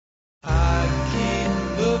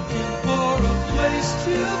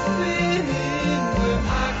to fit in where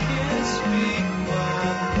I can speak my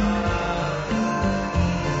mind.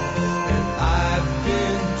 And I've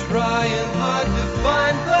been trying hard to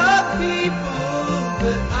find the people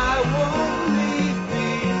that I won't leave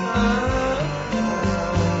behind.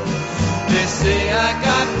 They say I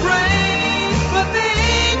got brains, but they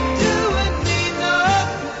ain't doing me no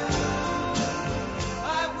good.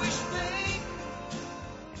 I wish they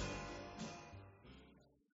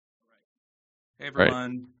Hey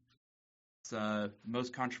everyone, it's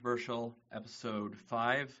Most Controversial, episode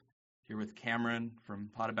 5, here with Cameron from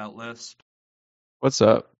Pod About Lisp. What's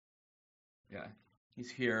up? Yeah, he's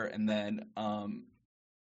here, and then, I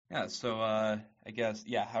guess,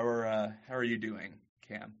 how are you doing,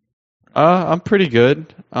 Cam? I'm pretty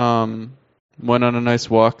good. Went on a nice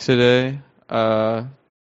walk today.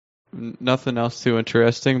 Nothing else too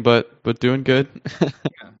interesting, but doing good.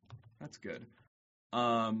 Yeah, that's good.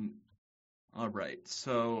 All right,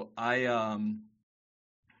 so I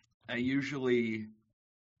usually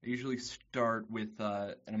start with,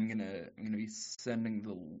 and I'm gonna be sending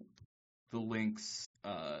the links.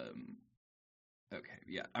 Okay,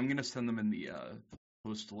 yeah, I'm gonna send them in the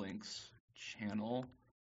post links channel.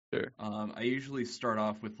 Sure. I usually start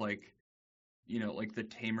off with like the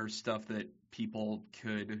tamer stuff that people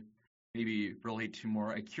could maybe relate to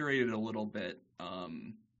more. I curated a little bit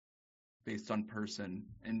based on person,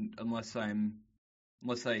 and unless I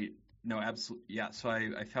no, absolutely, yeah. So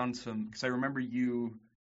I found some, because I remember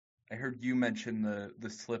I heard you mention the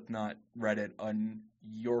Slipknot Reddit on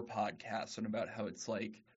your podcast, and about how it's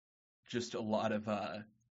like just a lot of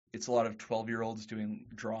 12-year-olds doing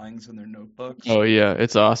drawings in their notebooks. Oh yeah,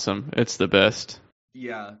 it's awesome. It's the best.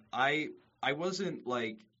 Yeah, I wasn't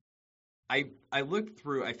like, I looked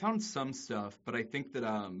through, I found some stuff, but I think that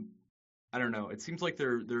I don't know, it seems like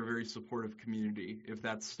they're a very supportive community if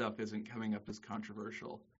that stuff isn't coming up as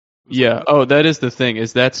controversial. Yeah. Oh, that is the thing.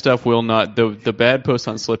 Is that stuff will not the bad posts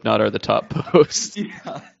on Slipknot are the top posts.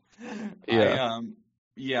 Yeah.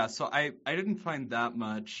 Yeah. So I didn't find that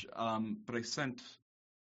much, but I sent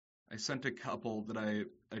a couple that I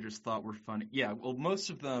just thought were funny. Yeah, well, most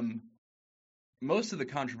of the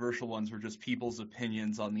controversial ones were just people's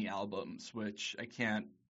opinions on the albums, which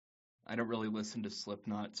I don't really listen to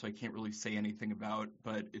Slipknot, so I can't really say anything about,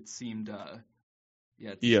 but it seemed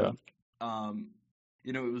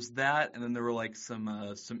it was that, and then there were like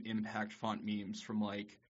some impact font memes from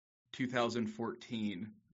like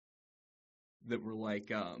 2014 that were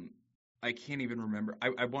like I can't even remember.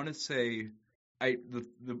 I want to say the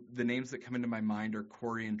names that come into my mind are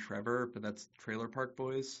Corey and Trevor, but that's Trailer Park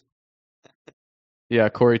Boys. Yeah.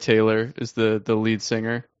 Corey Taylor is the lead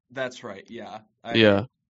singer. That's right. Yeah. Yeah.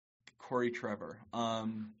 Corey Trevor.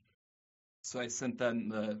 So I sent that in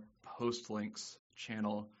the post links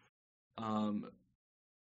channel.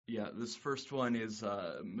 Yeah, this first one is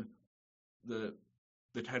the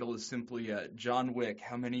title is simply John Wick.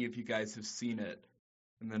 How many of you guys have seen it?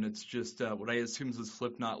 And then it's just what I assume is a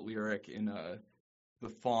Slipknot lyric in the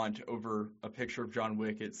font over a picture of John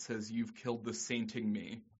Wick. It says, "You've killed the sainting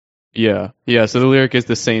me." Yeah. Yeah. So the lyric is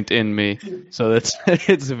 "the saint in me." So that's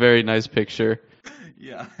it's a very nice picture.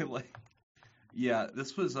 Yeah,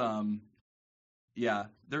 this was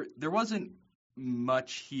there wasn't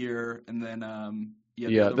much here, and then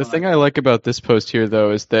Yeah, the thing I like about this post here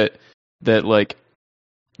though is that like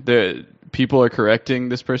the people are correcting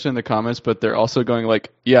this person in the comments, but they're also going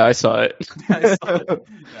like, "Yeah, I saw it." I saw it.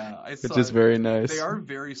 Yeah, I saw Which is it. very nice. They are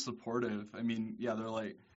very supportive. I mean, yeah, they're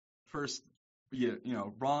like, first,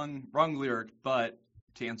 wrong lyric, but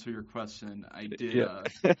to answer your question, I did. Yeah.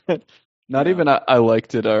 Not even I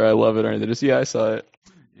liked it or I love it or anything. Just I saw it.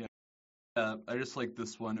 Yeah, I just like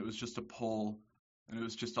this one. It was just a poll, and it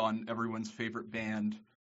was just on everyone's favorite band,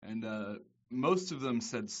 and most of them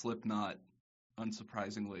said Slipknot,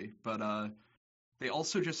 unsurprisingly, but they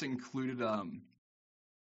also just included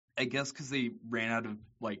I guess because they ran out of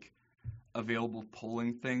like available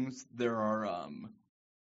polling things. There are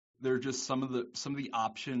just some of the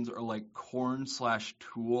options are like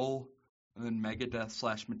Korn/Tool, and then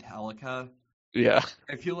Megadeth/Metallica. Yeah.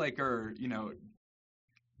 I feel like are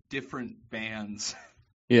different bands.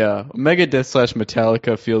 Yeah,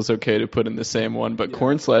 Megadeth/Metallica feels okay to put in the same one, but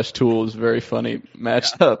Korn/Tool is very funny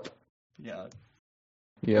matched up. Yeah.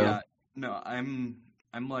 Yeah. No, I'm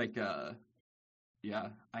like I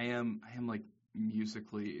am like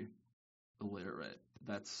musically illiterate.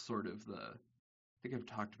 That's sort of I think I've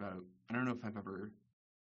talked about, I don't know if I've ever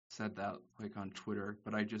said that like on Twitter,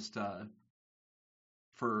 but I just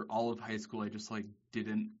for all of high school I just like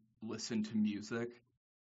didn't listen to music.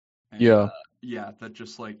 And, Yeah. that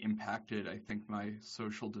just like impacted, I think, my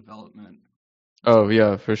social development. Oh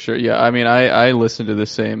yeah, for sure. Yeah, I mean, I listen to the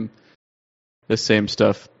same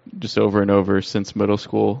stuff just over and over since middle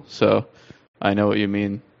school, so I know what you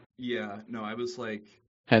mean. Yeah, no, I was like,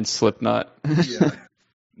 Hence Slipknot. yeah,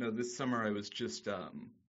 no, this summer I was just I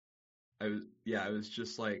was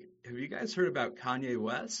just like, have you guys heard about Kanye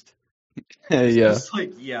West? It's Yeah, just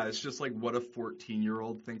like, yeah, it's just like what a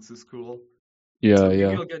 14-year-old thinks is cool. yeah, So maybe yeah.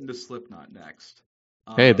 I'll get into Slipknot next.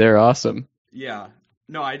 Hey, Um, they're awesome. yeah,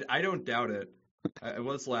 no, I don't doubt it. I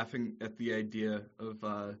was laughing at the idea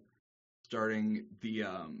of starting the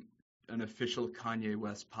an official Kanye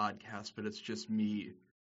West podcast, but it's just me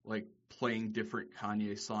like playing different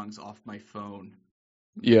Kanye songs off my phone,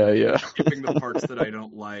 Yeah, yeah. skipping the parts that I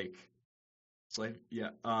don't like. It's like, yeah,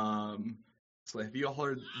 it's like, have you all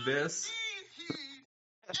heard this?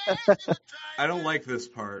 I don't like this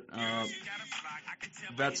part.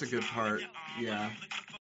 That's a good part. Yeah.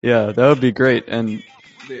 Yeah, that would be great. And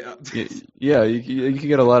Yeah. yeah, you can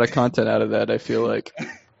get a lot of content out of that, I feel like.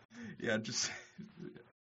 Yeah, just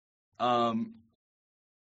um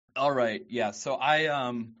all right. Yeah. So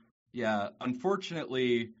yeah,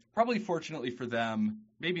 unfortunately, probably fortunately for them,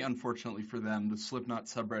 maybe unfortunately for them, the Slipknot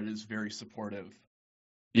subreddit is very supportive.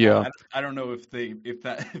 Yeah. I don't know if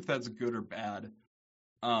that's good or bad.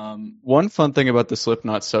 One fun thing about the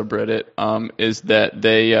Slipknot subreddit is that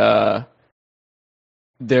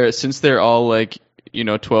they're since they're all like,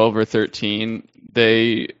 12 or 13,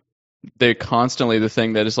 they constantly, the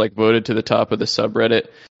thing that is like voted to the top of the subreddit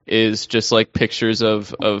is just like pictures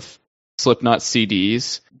of Slipknot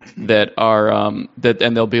CDs that are that,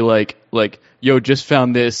 and they'll be like yo, just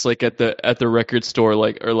found this like at the record store,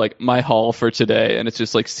 like, or like my haul for today, and it's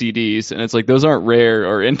just like CDs, and it's like those aren't rare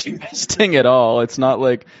or interesting at all. It's not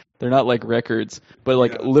like they're not like records, but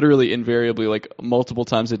like Yeah. literally invariably like multiple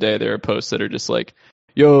times a day there are posts that are just like,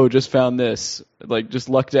 yo, just found this, like just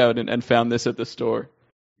lucked out and found this at the store.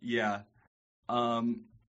 Yeah. Um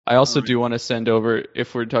I also all right. do want to send over,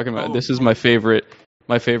 if we're talking about, Oh, this is my favorite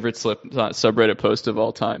Slipknot subreddit post of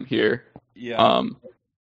all time here. yeah.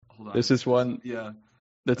 Hold on. This is one Yeah.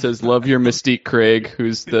 that says "Love Your Mystique," Craig,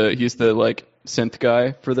 he's the like synth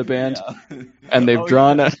guy for the band, Yeah. and they've Oh,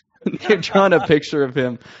 drawn yeah. they've drawn a picture of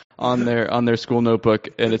him on their school notebook,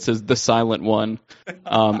 and it says "The Silent One,"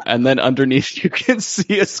 and then underneath you can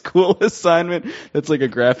see a school assignment that's like a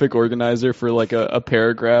graphic organizer for like a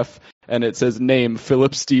paragraph, and it says name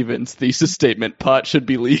Philip Stevens, thesis statement, pot should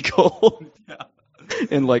be legal, Yeah.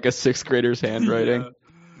 in like a sixth grader's handwriting. Yeah.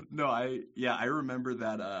 No, I remember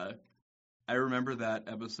that I remember that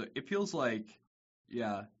episode. It feels like,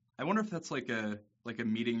 yeah. I wonder if that's like a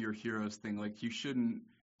meeting your heroes thing. Like you shouldn't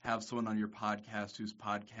have someone on your podcast whose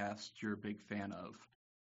podcast you're a big fan of.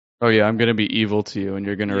 Oh yeah, I'm gonna be evil to you, and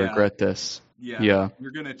you're gonna Yeah. regret this. Yeah. Yeah.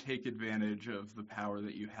 You're gonna take advantage of the power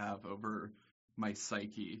that you have over my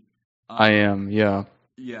psyche. I am, yeah.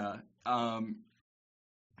 Yeah.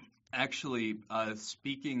 Actually,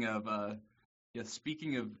 speaking of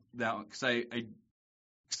that, because I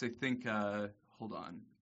think, hold on,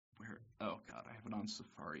 where? Oh God, I have it on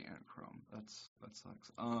Safari and Chrome. That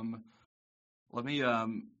sucks. Let me.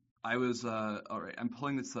 I was. All right. I'm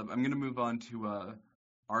pulling this up. I'm gonna move on to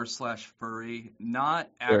r/furry. Not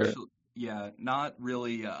Sure. actually. Yeah. Not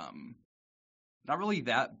really. Not really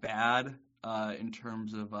that bad. In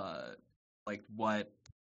terms of like what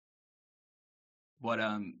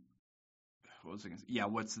was I gonna say? Yeah,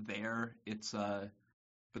 what's there? It's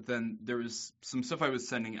but then there was some stuff I was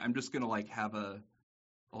sending. I'm just gonna like have a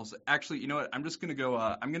also actually, you know what? I'm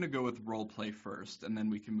gonna go with role play first, and then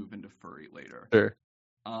we can move into furry later. Sure.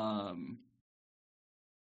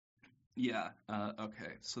 Yeah.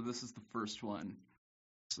 Okay. So this is the first one.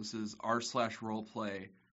 So this is r/roleplay.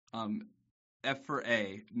 F for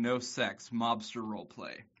A, no sex, mobster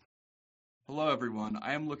roleplay. Hello, everyone.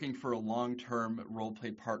 I am looking for a long-term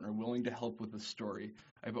roleplay partner willing to help with a story.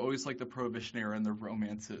 I've always liked the Prohibition era and the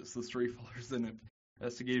romances. The story follows an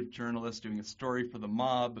investigative journalist doing a story for the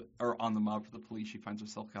mob, or on the mob for the police. She finds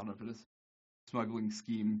herself caught up in a smuggling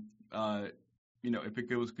scheme. If it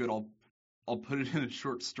goes good, I'll put it in a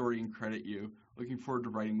short story and credit you. Looking forward to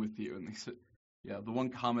writing with you. And they said, yeah, the one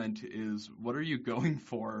comment is, what are you going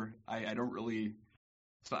for? I don't really.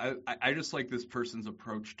 So I just like this person's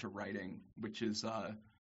approach to writing, which is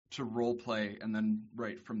to role play and then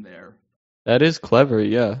write from there. That is clever,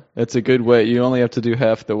 yeah. That's a good way. You only have to do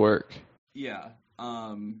half the work. Yeah.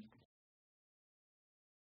 I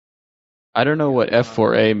don't know what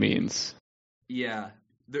F4A means. Yeah.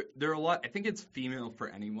 There are a lot. I think it's female for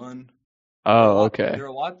anyone. Oh, okay. There are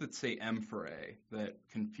a lot that say M for A that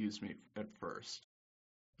confuse me at first.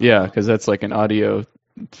 Yeah, because that's like an audio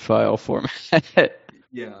file format.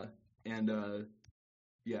 Yeah. and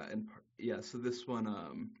so this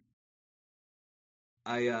one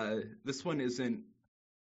this one isn't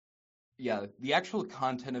the actual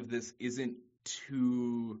content of this isn't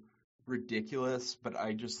too ridiculous, but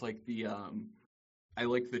I just like I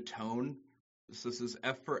like the tone. So this is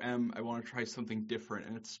F for M, I want to try something different,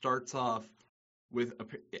 and it starts off with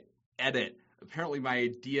edit. Apparently my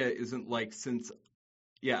idea isn't like since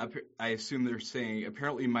I assume they're saying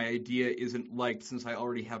apparently my idea isn't liked since I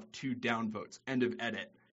already have 2 downvotes. End of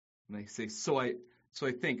edit. And they say so I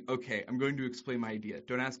think, okay, I'm going to explain my idea.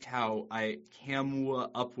 Don't ask how I came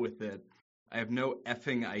up with it. I have no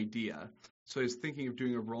effing idea. So I was thinking of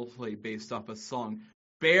doing a roleplay based off a song.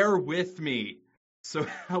 Bear with me. So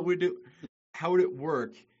how would it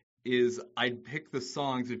work is I'd pick the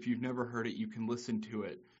songs. If you've never heard it, you can listen to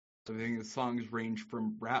it. So I think the songs range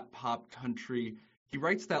from rap, pop, country. He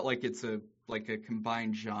writes that like it's a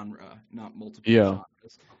combined genre, not multiple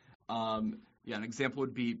genres. An example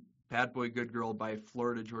would be Bad Boy Good Girl by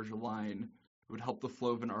Florida Georgia Line. It would help the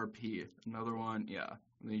flow of an RP. Another one, and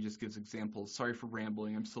then he just gives examples. Sorry for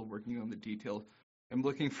rambling, I'm still working on the details. I'm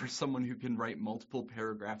looking for someone who can write multiple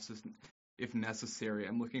paragraphs if necessary.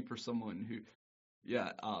 I'm looking for someone who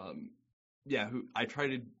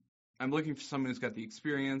I'm looking for someone who's got the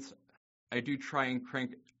experience. I do try and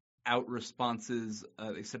crank out responses.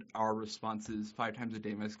 They said our responses 5 times a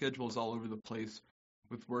day. My schedule is all over the place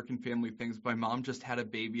with work and family things. My mom just had a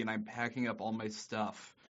baby, and I'm packing up all my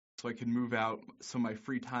stuff so I can move out. So my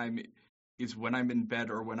free time is when I'm in bed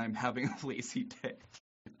or when I'm having a lazy day.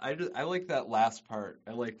 I like that last part.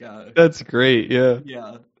 I like. That's great. Yeah.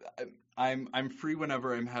 Yeah. I'm free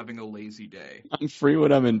whenever I'm having a lazy day. I'm free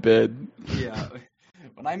when I'm in bed. Yeah.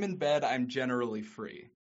 When I'm in bed, I'm generally free.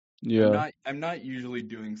 Yeah. I'm not usually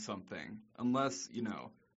doing something unless,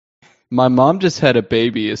 My mom just had a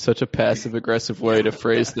baby is such a passive aggressive way to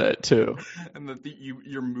phrase that too. And that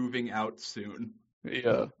you're moving out soon.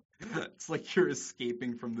 Yeah. It's like you're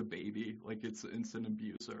escaping from the baby, like it's an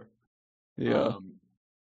abuser. Yeah.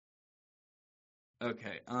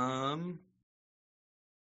 Okay.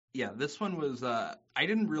 This one was I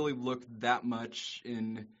didn't really look that much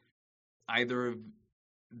in either of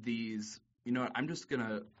these. You know what? I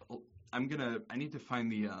need to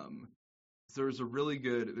find the there's a really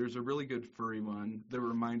good furry one that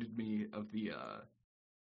reminded me of the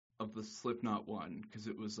Slipknot one, because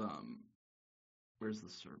it was where's the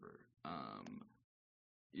server?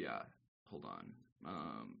 Hold on.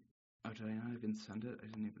 Did I not even send it? I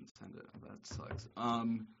didn't even send it. Oh, that sucks.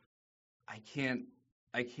 I can't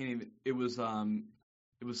even. It was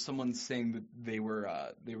someone saying that they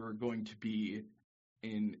were going to be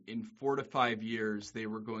in 4 to 5 years, they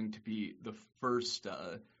were going to be the first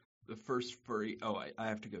furry. Oh, I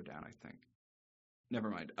have to go down, I think. Never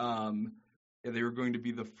mind. They were going to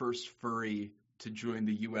be the first furry to join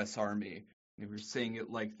the U.S. Army. They were saying it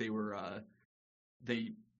like they were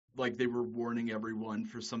warning everyone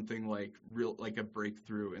for something like a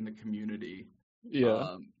breakthrough in the community.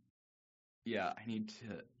 Yeah. I need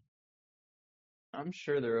to. I'm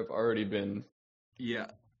sure there have already been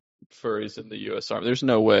furries in the U.S. Army. There's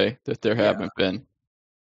no way that there haven't been.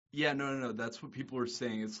 Yeah, no. That's what people were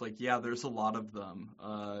saying. It's like, there's a lot of them.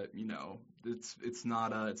 It's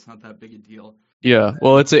not that big a deal. Yeah,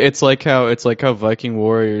 well, it's like how Viking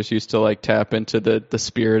warriors used to like tap into the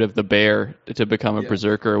spirit of the bear to become a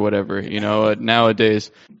berserker or whatever. Nowadays,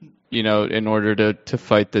 in order to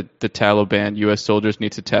fight the Taliban, U.S. soldiers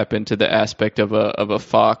need to tap into the aspect of a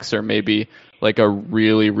fox or maybe like a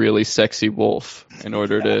really, really sexy wolf in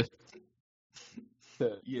order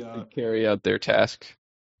to carry out their task.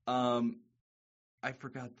 I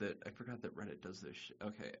forgot that Reddit does this shit.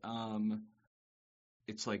 Okay.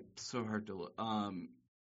 It's like so hard to look. I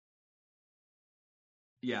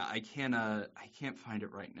can't find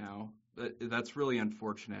it right now. That's really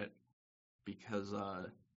unfortunate because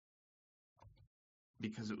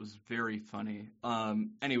it was very funny.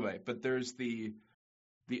 Anyway, but there's the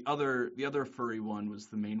other furry one was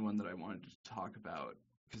the main one that I wanted to talk about,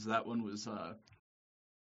 because that one was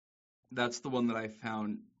that's the one that I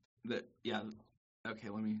found that okay,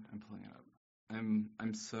 I'm pulling it up. I'm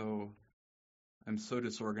so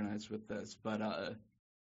disorganized with this, but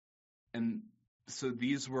and so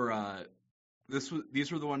these were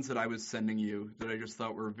these were the ones that I was sending you that I just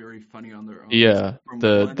thought were very funny on their own. Yeah,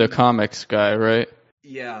 the comics guy, right?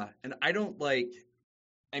 Yeah, and I don't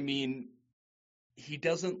he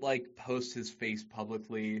doesn't post his face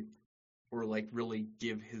publicly or really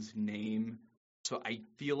give his name. So I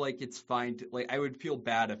feel like it's fine to I would feel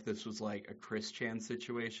bad if this was a Chris Chan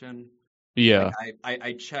situation. Yeah.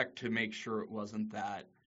 I checked to make sure it wasn't that,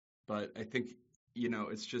 but I think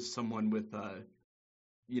it's just someone with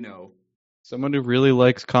you know, Someone who really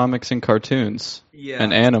likes comics and cartoons and yeah.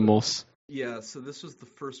 animals. Yeah, so this was the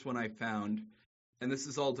first one I found, and this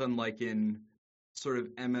is all done like in sort of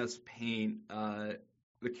MS Paint.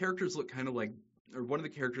 The characters look kind of like, or one of the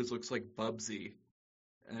characters looks like Bubsy,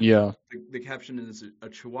 and Yeah. the caption is a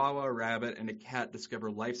Chihuahua, a rabbit, and a cat discover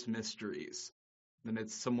life's mysteries. Then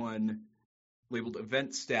it's someone labeled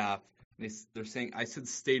event staff. They're saying, I said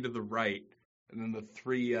stay to the right, and then the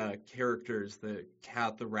three characters, the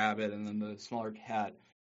cat, the rabbit, and then the smaller cat.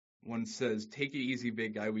 One says, "Take it easy,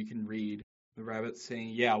 big guy. We can read." The rabbit's saying,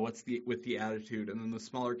 "Yeah, what's the with the attitude?" And then the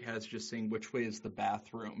smaller cat's just saying, "Which way is the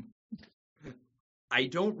bathroom?" I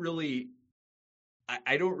don't really,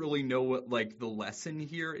 I don't really know what like the lesson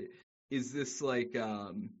here is. This like,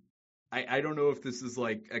 I don't know if this is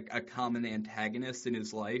like a common antagonist in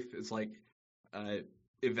his life is like,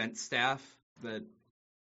 event staff that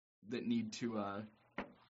need to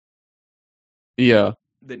Yeah.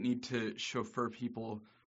 chauffeur people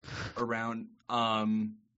around.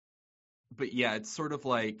 But yeah, it's sort of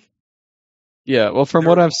like Yeah, well, from there.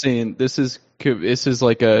 what I've seen, this is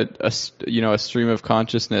like a stream of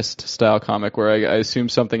consciousness style comic where I assume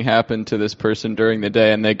something happened to this person during the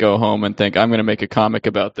day and they go home and think I'm going to make a comic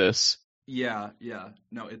about this. Yeah.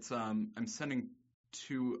 No, it's I'm sending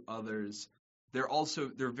two others.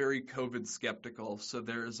 They're very COVID skeptical. So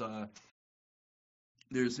there's a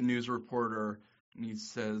news reporter, and he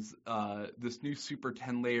says this new super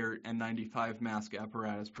 10-layer N95 mask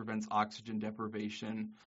apparatus prevents oxygen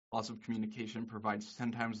deprivation, loss of communication, provides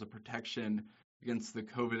 10 times the protection against the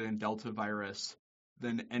COVID and Delta virus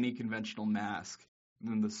than any conventional mask. And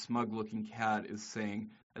then the smug-looking cat is saying,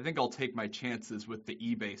 "I think I'll take my chances with the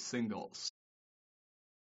eBay singles,"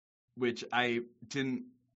 which I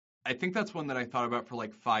think that's one that I thought about for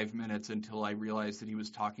like 5 minutes until I realized that he was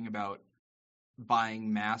talking about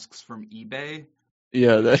buying masks from eBay.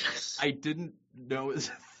 Yeah, I didn't know it was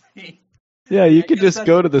a thing. yeah, you I could guess just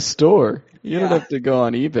go to the store. You don't yeah, have to go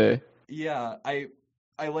on eBay. yeah. I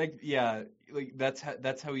like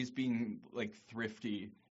that's how he's being like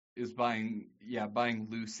thrifty, is buying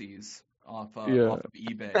Lucy's Yeah. off of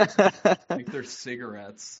eBay, like they're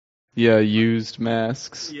cigarettes. Yeah, But used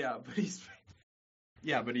masks. yeah,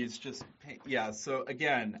 but he's just yeah. So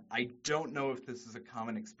again, I don't know if this is a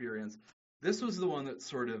common experience. This was the one that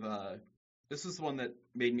sort of this is the one that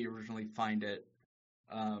made me originally find it.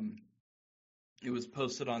 Um, it was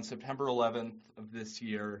posted on September 11th of this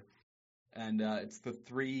year, and it's the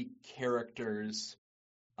three characters.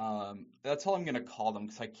 That's all I'm gonna call them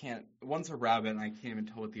because I can't. One's a rabbit, and I can't even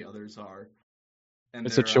tell what the others are. And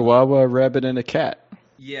It's a they're Chihuahua, a rabbit, and a cat.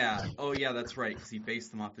 yeah. Oh yeah, that's right. Because he based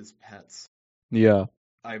them off his pets. Yeah.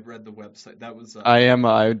 I've read the website. That was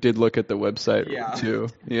I did look at the website yeah. too.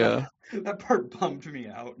 Yeah. That part bummed me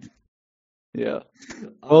out. Yeah.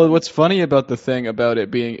 Well, Um, what's funny about the thing about it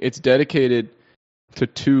being it's dedicated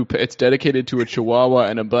it's dedicated to a Chihuahua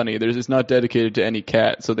and a bunny. It's not dedicated to any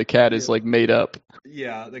cat, so the cat yeah, is like made up.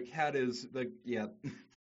 yeah, the cat is the yeah.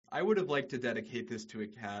 I would have liked to dedicate this to a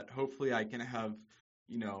cat. Hopefully, I can have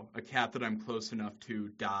a cat that I'm close enough to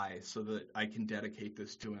die so that I can dedicate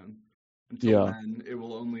this to him. Until Yeah. then, it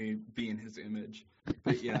will only be in his image.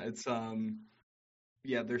 But yeah, it's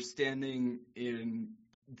yeah, they're standing in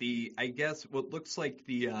I guess what looks like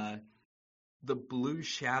the blue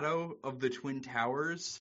shadow of the Twin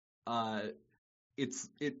Towers. Uh,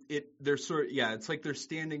 they're sort of yeah, it's like they're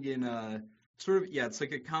standing in a sort of yeah, it's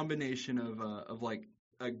like a combination of like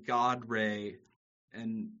a god ray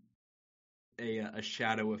and a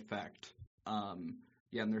shadow effect.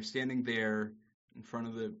 Yeah, and they're standing there in front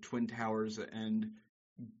of the Twin Towers, and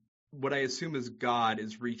what I assume is God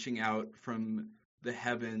is reaching out from the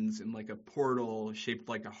heavens in like a portal shaped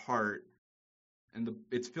like a heart, and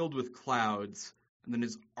it's filled with clouds, and then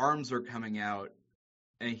his arms are coming out,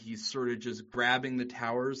 and he's sort of just grabbing the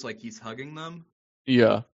towers like he's hugging them.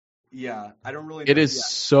 Yeah. Yeah, I don't really It know. is Yeah,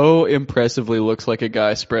 so impressively looks like a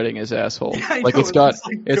guy spreading his asshole. yeah, I Like know. It looks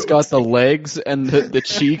like it's got the ghosting. legs and the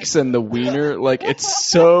cheeks and the wiener. Like it's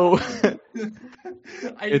so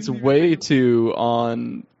I it's didn't even way think of. too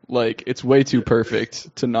on like it's way too Yeah.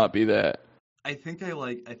 perfect to not be that. I think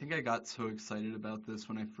I got so excited about this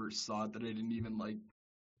when I first saw it that I didn't even like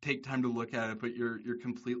take time to look at it, but you're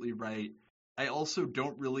completely right. I also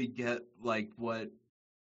don't really get like what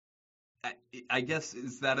I, I guess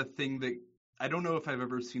is that a thing that I don't know if I've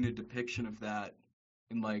ever seen a depiction of that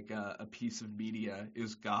in like a piece of media,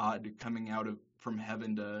 is God coming out of from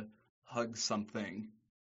heaven to hug something.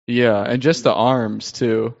 Yeah, and just Is the arms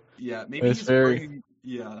too. Yeah, It's very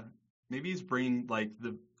maybe he's bringing like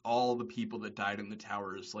the all the people that died in the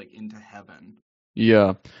towers like into heaven.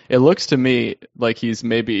 Yeah. It looks to me like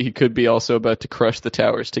he could be also about to crush the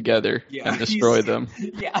towers together Yeah, and destroy them.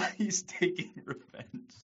 he's taking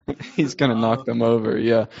revenge. He's gonna knock them over.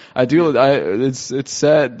 Yeah, Yeah. It's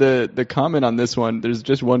sad. The comment on this one. There's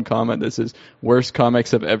just one comment that says "worst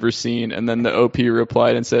comics I've ever seen," and then the OP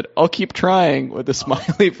replied and said, "I'll keep trying" with a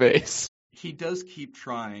smiley face. He does keep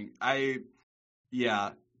trying. Yeah,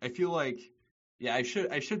 I feel like, yeah, I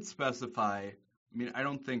should specify. I mean, I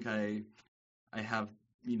don't think I have,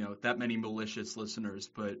 that many malicious listeners,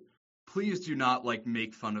 but please do not like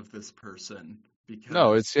make fun of this person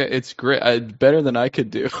No, because it's great. Better than I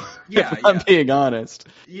could do, if yeah, I'm yeah. being honest.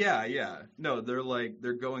 Yeah. No,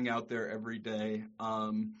 they're going out there every day.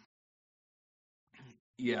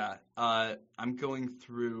 Yeah. I'm going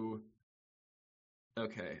through.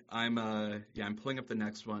 Okay, I'm pulling up the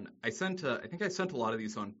next one. I think I sent a lot of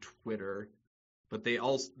these on Twitter, but they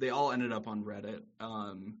all ended up on Reddit.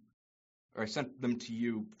 Or I sent them to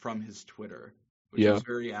you from his Twitter, which Yeah. he's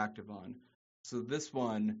very active on. So this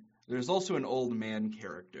one, there's also an old man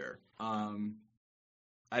character.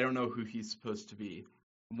 I don't know who he's supposed to be.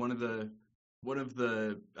 One of the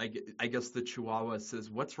I guess the Chihuahua says,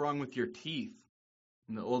 "What's wrong with your teeth?"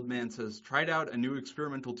 And the old man says, "Tried out a new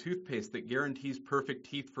experimental toothpaste that guarantees perfect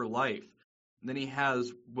teeth for life." And then he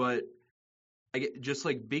has what I get just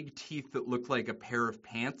like big teeth that look like a pair of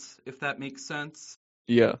pants, if that makes sense.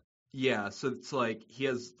 Yeah. Yeah, so it's like he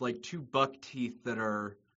has like two buck teeth that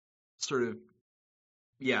are sort of,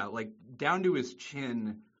 yeah, like down to his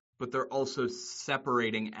chin, but they're also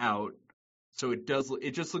separating out. So it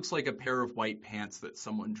just looks like a pair of white pants that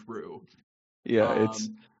someone drew. Yeah.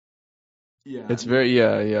 Um, yeah, It's and then very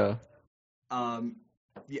yeah. Um,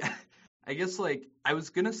 yeah, I guess like I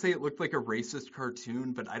was gonna say it looked like a racist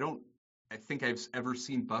cartoon, but I think I've ever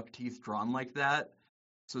seen buck teeth drawn like that.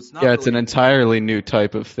 So it's not Yeah. It's an really, entirely new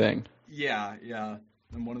type of thing. yeah.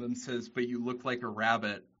 And one of them says, "But you look like a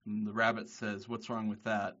rabbit," and the rabbit says, "What's wrong with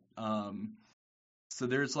that?" So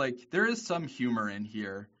there is some humor in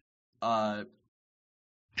here. Uh,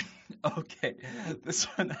 okay, I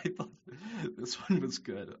thought this one was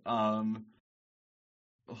good.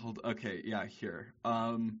 Okay, yeah, here.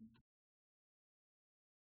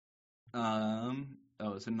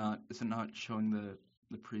 Oh, is it not showing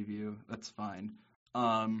the preview? That's fine.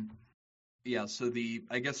 Um, yeah, so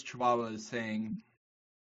I guess Chihuahua is saying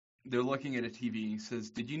they're looking at a TV. He says,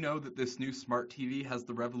 "Did you know that this new smart TV has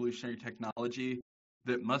the revolutionary technology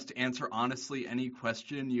that must answer honestly any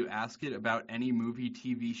question you ask it about any movie,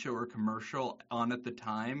 TV show, or commercial on at the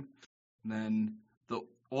time?" And then the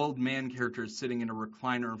old man character is sitting in a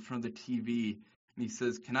recliner in front of the TV, and he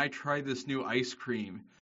says, "Can I try this new ice cream?"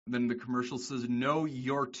 And then the commercial says, "No,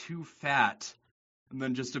 you're too fat." And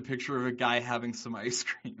then just a picture of a guy having some ice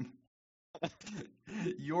cream.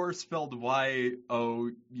 You're spelled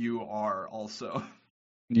Your also,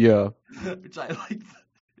 Yeah. which I like.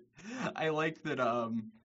 I like that.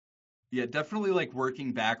 Yeah, definitely like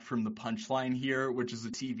working back from the punchline here, which is a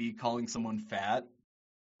TV calling someone fat.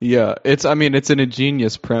 Yeah, I mean, it's an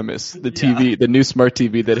ingenious premise. The Yeah, TV, the new smart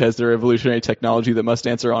TV that has the revolutionary technology that must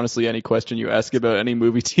answer honestly any question you ask about any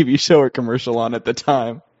movie, TV show, or commercial on at the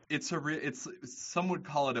time. it's some would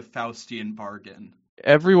call it a Faustian bargain.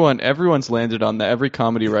 Everyone's landed on that. Every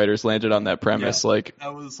comedy writer's landed on that Yeah, premise. Like,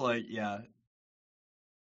 that was like, yeah,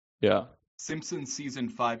 yeah, Simpsons season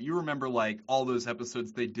 5. You remember like all those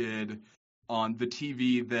episodes they did on the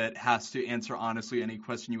TV that has to answer honestly any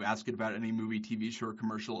question you ask it about any movie, TV show, or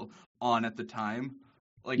commercial on at the time.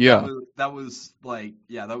 Like yeah, that was like,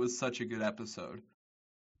 yeah, that was such a good episode.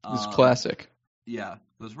 it's Um, classic. yeah,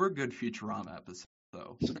 those were good Futurama episodes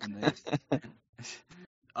though. And they,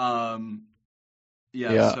 um,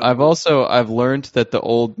 yeah, Yeah, so I've learned that the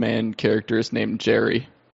old man character is named Jerry.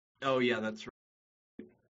 oh yeah, that's right.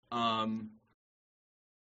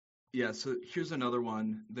 Yeah, so here's another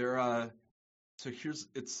one. So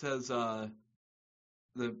it says the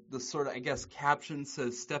sort of I guess caption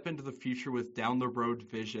says step into the future with down the road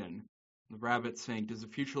vision. The rabbit saying, "Does the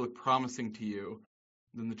future look promising to you?"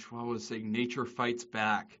 And then the chihuahua is saying, "Nature fights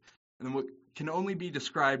back." And then what can only be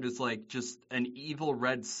described as like just an evil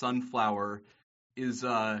red sunflower is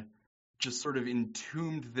just sort of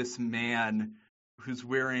entombed this man who's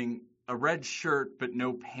wearing a red shirt but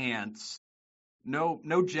no pants, no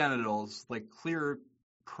genitals, like clear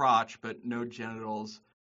crotch but no genitals.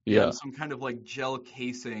 Yeah, Yeah, and some kind of like gel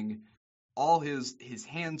casing. All his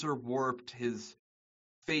hands are warped. His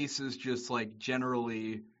face is just like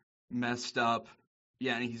generally messed up.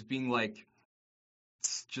 Yeah, and he's being like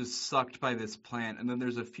just sucked by this plant. And then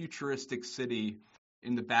there's a futuristic city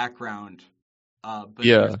in the background, but there's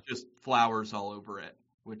yeah. just flowers all over it.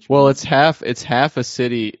 which Well, means, it's half a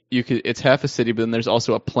city. It's half a city, but then there's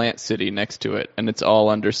also a plant city next to it, and it's all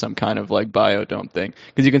under some kind of like biodome thing.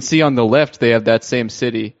 Because you can see on the left they have that same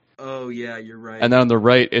city, oh yeah, you're right. and then on the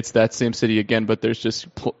right it's that same city again, but there's just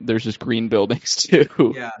green buildings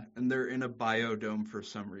too. Yeah, and they're in a biodome for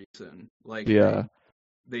some reason. Like Yeah.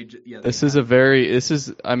 they yeah, they This is have, a very this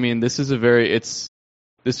is I mean this is a very it's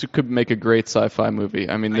this could make a great sci-fi movie.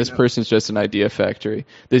 I mean, I this know. person's just an idea factory.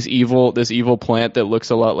 This evil plant that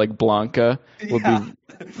looks a lot like Blanca would Yeah.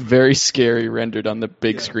 be very scary rendered on the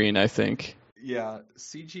big Yeah. screen, I think. Yeah,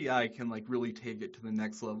 CGI can like really take it to the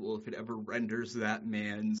next level if it ever renders that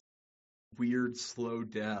man's weird slow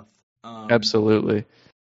death. Absolutely.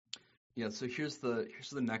 Yeah, so here's the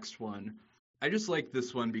next one. I just like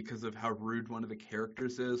this one because of how rude one of the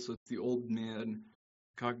characters is. So it's the old man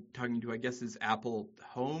talking to, I guess, his Apple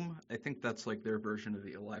Home. I think that's like their version of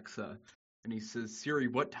the Alexa. And he says, "Siri,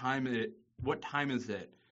 what time is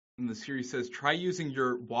it?" And the Siri says, "Try using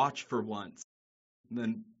your watch for once." And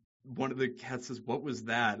then one of the cats says, "What was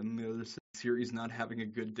that?" And the other says, "Siri's not having a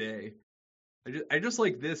good day." I just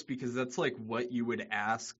like this because that's like what you would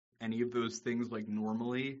ask any of those things like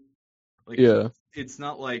normally. Like Yeah. it's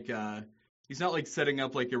not like he's not like setting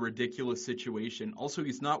up like a ridiculous situation. Also,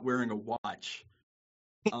 he's not wearing a watch.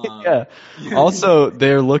 Yeah. Also,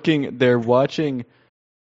 they're watching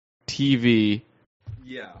TV,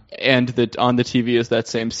 Yeah. and on the TV is that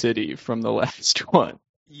same city from the last one.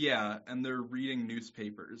 Yeah, and they're reading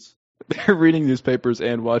newspapers. They're reading newspapers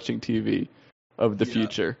and watching TV of the Yeah.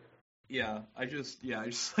 future. Yeah, I just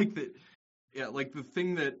like that. Yeah, like the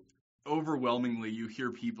thing that overwhelmingly you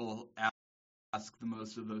hear people ask the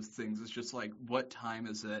most of those things is just like, "What time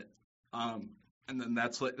is it?" And then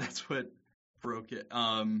that's what broke it.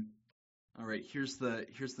 All right, here's the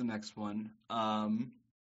next one.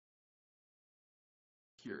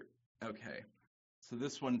 Here, okay. So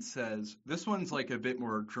this one's like a bit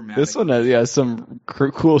more dramatic. This one has some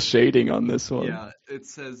cool shading on this one. Yeah, it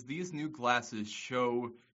says these new glasses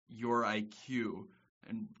show your IQ,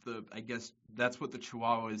 and I guess that's what the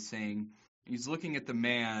Chihuahua is saying. He's looking at the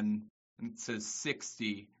man, and it says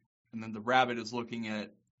 60, and then the rabbit is looking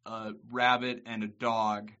at a rabbit and a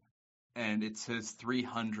dog, and it says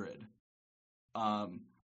 300.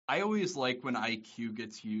 I always like when IQ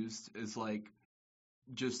gets used as like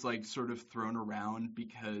just like sort of thrown around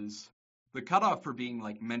because the cutoff for being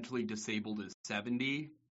like mentally disabled is 70.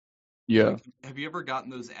 Yeah. Like, have you ever gotten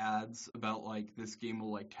those ads about like this game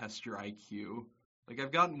will like test your IQ? Like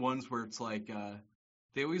I've gotten ones where it's like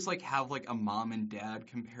they always like have like a mom and dad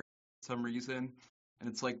compare for some reason, and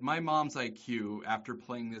it's like my mom's IQ after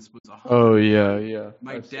playing this was 100. Oh yeah.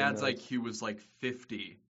 My I've seen dad's those. IQ was like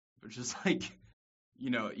 50, which is like,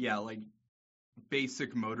 yeah, like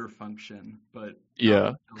basic motor function, but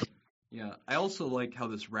Yeah. yeah. I also like how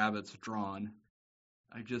this rabbit's drawn.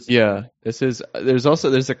 I just Yeah.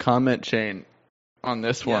 There's a comment chain on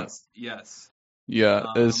this one. yes.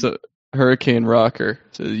 Yeah. It's Hurricane Rocker.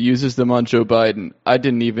 So it uses them on Joe Biden. I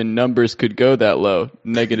didn't even numbers could go that low.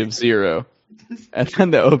 -0. And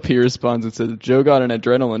then the OP responds and says, Joe got an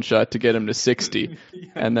adrenaline shot to get him to 60. Yeah.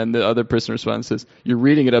 And then the other person responds and says, you're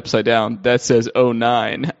reading it upside down. That says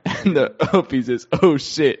 09. And the OP says, oh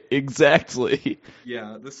shit, exactly.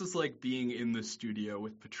 Yeah, this is like being in the studio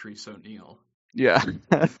with Patrice O'Neill. Yeah.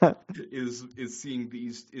 is seeing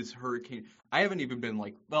is Hurricane. I haven't even been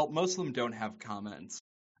like, well, most of them don't have comments.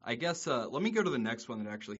 I guess let me go to the next one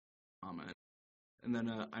that actually has a comment. And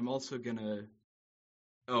then I'm also gonna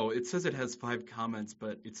it says it has 5 comments,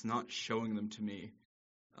 but it's not showing them to me.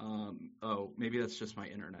 Maybe that's just my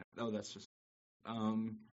internet. Oh, that's just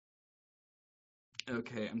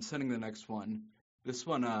okay, I'm sending the next one. This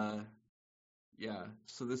one yeah,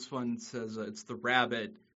 so this one says it's the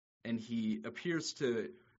rabbit, and he appears to.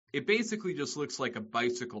 It basically just looks like a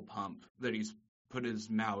bicycle pump that he's put in his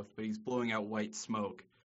mouth, but he's blowing out white smoke.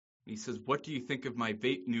 And he says, "What do you think of my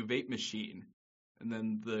new vape machine?" And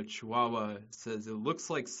then the Chihuahua says, "It looks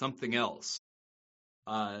like something else."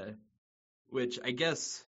 Which I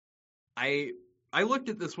guess I looked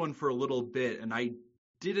at this one for a little bit, and I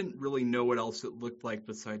didn't really know what else it looked like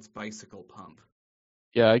besides bicycle pump.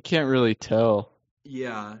 Yeah, I can't really tell.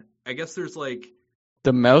 Yeah, I guess there's like.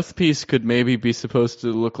 The mouthpiece could maybe be supposed to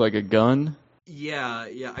look like a gun.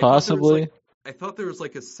 Yeah. Possibly. I thought there was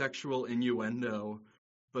like a sexual innuendo,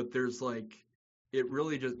 but there's like, it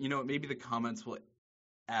really just, maybe the comments will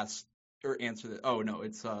ask or answer that. Oh no,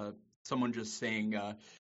 it's someone just saying,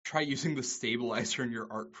 try using the stabilizer in your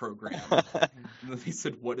art program. And then they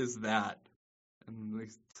said, what is that? And they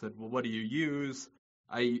said, well, what do you use?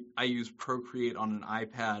 I use Procreate on an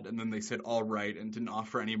iPad, and then they said all right and didn't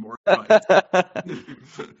offer any more advice.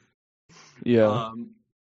 Yeah. Um,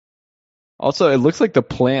 Also, it looks like the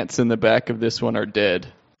plants in the back of this one are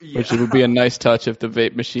dead, which yeah. would be a nice touch if the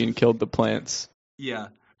vape machine killed the plants. Yeah.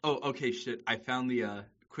 Oh, okay, shit. I found the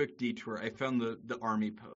quick detour. I found the army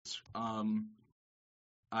post.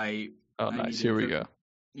 I Oh, I nice. needed Here we to- go.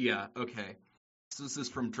 Yeah, okay. So this is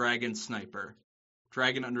from Dragon Sniper.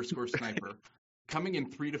 Dragon_Sniper. Coming in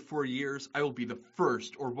 3 to 4 years, I will be the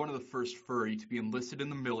first or one of the first furry to be enlisted in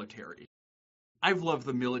the military. I've loved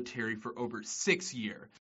the military for over 6 years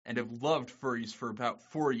and have loved furries for about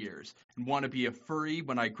 4 years and want to be a furry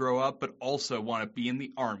when I grow up, but also want to be in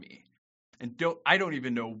the army. And I don't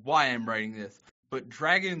even know why I'm writing this, but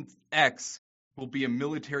Dragon X will be a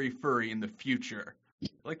military furry in the future. I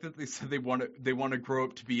like that they said they want to grow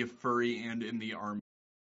up to be a furry and in the army.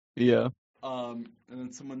 Yeah. And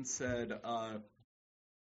then someone said,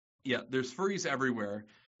 yeah, there's furries everywhere.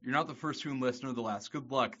 You're not the first to enlist nor the last. Good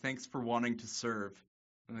luck. Thanks for wanting to serve.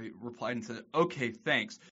 And they replied and said, okay,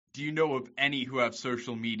 thanks. Do you know of any who have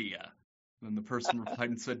social media? And then the person replied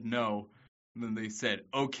and said, no. And then they said,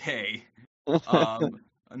 okay.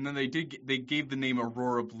 And then they gave the name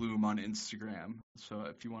Aurora Bloom on Instagram. So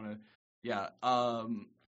if you want to, yeah.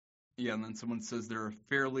 Yeah, and then someone says they're a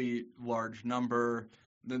fairly large number.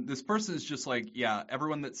 Then this person is just like, yeah,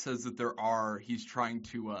 everyone that says that there are, he's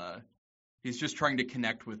just trying to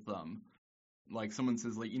connect with them. Like someone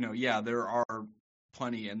says, like, yeah, there are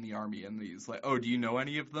plenty in the army, and he's like, oh, do you know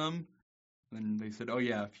any of them? And they said, oh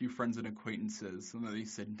yeah, a few friends and acquaintances. And then they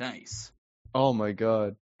said, nice. Oh my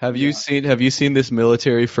God. Yeah. Have you seen this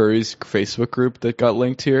military furries Facebook group that got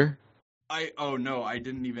linked here? Oh no, I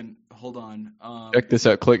didn't even, hold on. Check this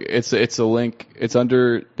out. Click. It's a link. It's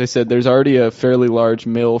under. They said there's already a fairly large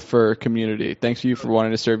male fur community. Thanks to you for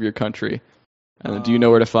wanting to serve your country. And do you know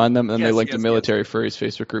where to find them? And they linked to Military Furries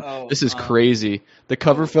Facebook group. Oh, This is crazy. The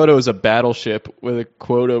cover photo is a battleship with a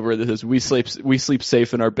quote over it that says, "We sleep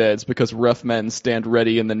safe in our beds because rough men stand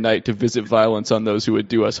ready in the night to visit violence on those who would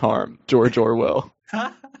do us harm." George Orwell.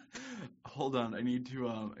 Hold on, I need to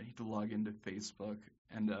log into Facebook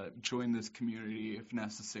and join this community if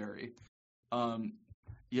necessary.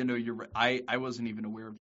 Yeah, no, you're right. I wasn't even aware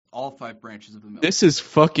of all 5 branches of the military. This is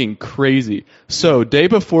fucking crazy. So, day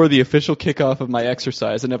before the official kickoff of my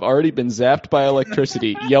exercise, and have already been zapped by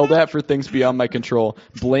electricity, yelled at for things beyond my control,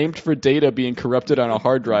 blamed for data being corrupted on a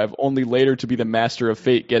hard drive, only later to be the master of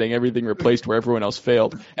fate, getting everything replaced where everyone else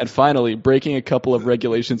failed, and finally, breaking a couple of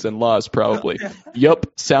regulations and laws, probably. Yup,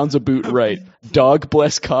 sounds a boot right. Dog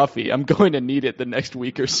bless coffee. I'm going to need it the next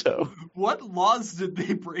week or so. What laws did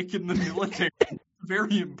they break in the military?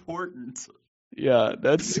 Very important. Yeah,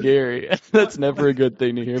 that's scary. That's never a good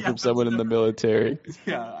thing to hear from someone in the military.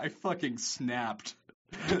 Yeah, I fucking snapped.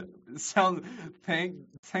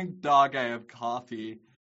 Thank dog I have coffee.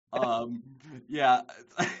 Yeah,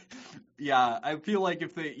 yeah. I feel like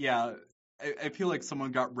I feel like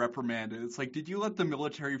someone got reprimanded. It's like, did you let the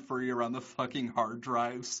military furry around the fucking hard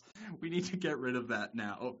drives? We need to get rid of that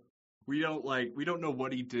now. We don't know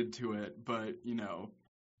what he did to it, but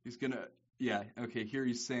he's gonna. Yeah, okay. Here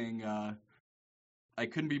he's saying, I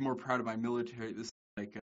couldn't be more proud of my military. This is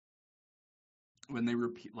like when they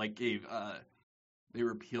they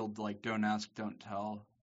repealed like don't ask, don't tell,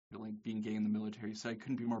 like being gay in the military. So I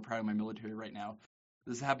couldn't be more proud of my military right now.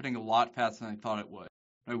 This is happening a lot faster than I thought it would.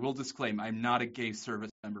 I will disclaim I'm not a gay service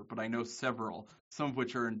member, but I know several, some of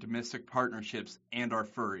which are in domestic partnerships and are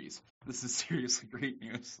furries. This is seriously great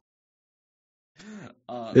news.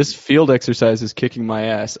 This field exercise is kicking my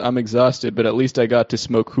ass. I'm exhausted, but at least I got to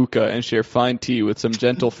smoke hookah and share fine tea with some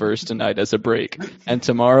gentle furs tonight as a break. And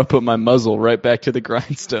tomorrow put my muzzle right back to the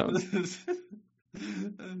grindstone.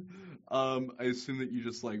 I assume that you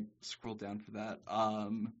just like scroll down for that.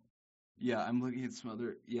 Yeah, I'm looking at some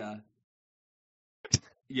other. Yeah.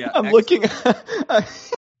 I'm looking.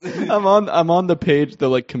 I'm on the page, the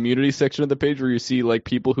like community section of the page where you see like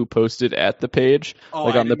people who posted at the page,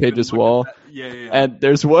 like on the page's wall. Yeah. And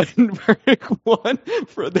there's one for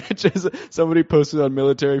that just somebody posted on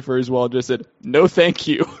Military Furries wall just said, "No, thank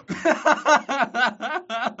you."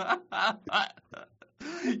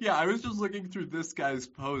 Yeah, I was just looking through this guy's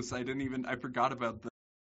post. I forgot about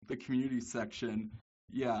the community section.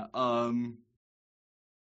 Yeah. Let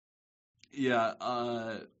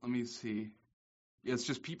me see. Yeah, it's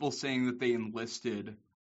just people saying that they enlisted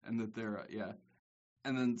and that they're, yeah.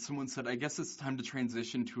 And then someone said, I guess it's time to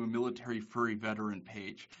transition to a military furry veteran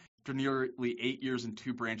page. After nearly 8 years and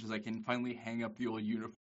 2 branches, I can finally hang up the old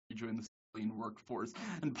uniform and join the civilian workforce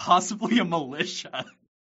and possibly a militia.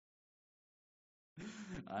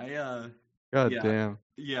 God Yeah, damn.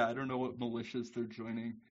 yeah. I don't know what militias they're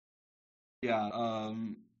joining. Yeah,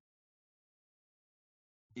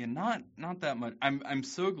 yeah. Not that much. I'm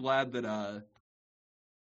so glad that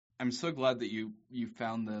you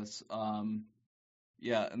found this.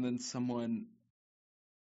 Yeah, and then someone.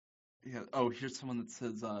 Yeah. Oh, here's someone that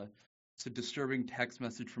says, it's a disturbing text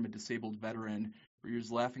message from a disabled veteran where he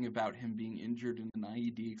was laughing about him being injured in an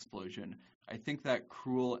IED explosion. I think that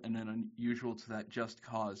cruel and unusual to that just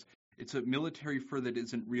cause. It's a military fur that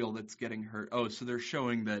isn't real that's getting hurt. Oh, so they're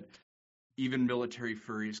showing that even military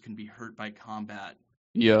furries can be hurt by combat.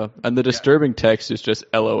 Yeah, and the Yeah. disturbing text is just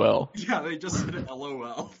LOL. Yeah, they just said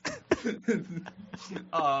LOL.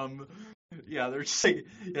 um, yeah, they're just like,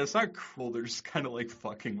 yeah, it's not cruel. They're just kind of like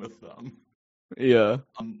fucking with them. Yeah.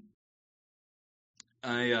 Um,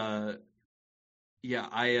 I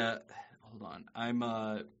yeah, hold on.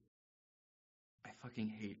 I fucking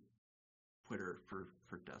hate Twitter for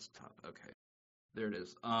desktop. Okay, there it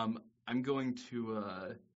is. I'm going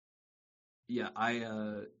to yeah,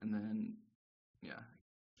 and then yeah,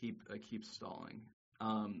 keep stalling.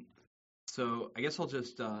 So I guess I'll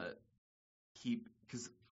just keep because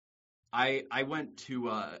I went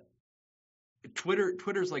to Twitter.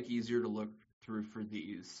 Twitter's like easier to look through for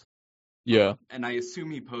these. Yeah. And I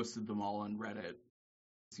assume he posted them all on Reddit.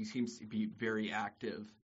 He seems to be very active.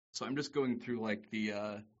 So I'm just going through like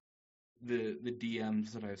the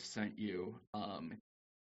DMs that I've sent you.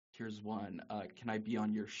 Here's one. Can I be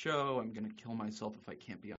on your show? I'm gonna kill myself if I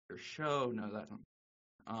can't be on your show. No, that.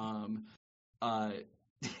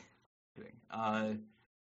 Kidding.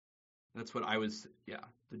 That's what I was. Yeah,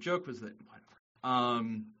 the joke was that.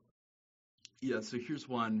 Yeah. So here's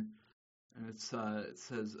one. And it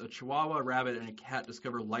says a Chihuahua, rabbit, and a cat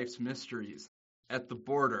discover life's mysteries at the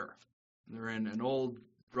border. They're in an old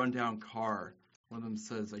rundown car. One of them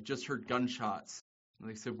says, "I just heard gunshots." And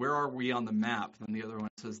they said, "Where are we on the map?" And the other one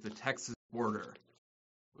says, "The Texas border,"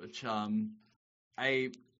 which I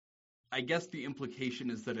guess the implication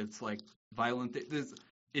is that it's like violent.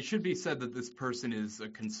 It should be said that this person is a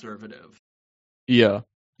conservative. Yeah.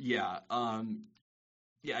 Yeah.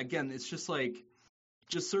 Yeah. Again, it's just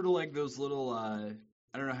sort of like those little I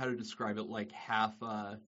don't know how to describe it, like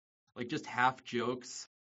just half jokes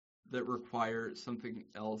that require something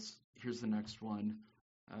else. Here's the next one.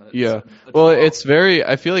 Yeah. A Well, chihuahua. it's very,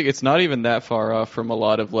 I feel like it's not even that far off from a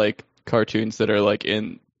lot of like cartoons that are like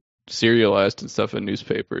in serialized and stuff in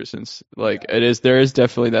newspapers and like Yeah. there is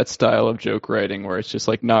definitely that style of joke writing where it's just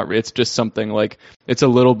like not it's just something like it's a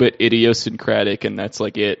little bit idiosyncratic and that's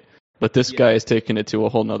like it. But this guy Yeah. is taking it to a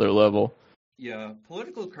whole nother level. Yeah.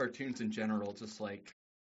 Political cartoons in general, just like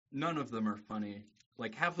none of them are funny.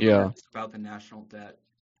 Like half of them Yeah. are just about the national debt.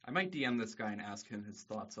 I might DM this guy and ask him his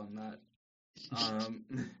thoughts on that.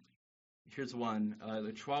 Here's one.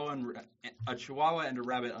 A Chihuahua and a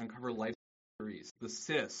rabbit uncover life mysteries. The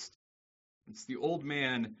cyst. It's the old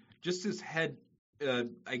man, just his head,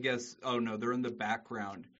 I guess. Oh no, they're in the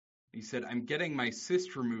background. He said, "I'm getting my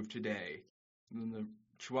cyst removed today." And then the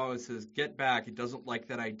Chihuahua says, "Get back. It doesn't like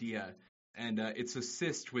that idea." And it's a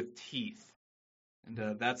cyst with teeth. And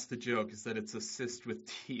that's the joke, is that it's a cyst with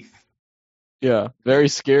teeth. Yeah. Very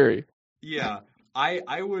scary. Yeah.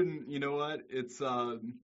 I wouldn't, you know what? It's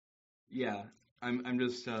yeah. I'm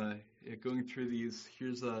just going through these.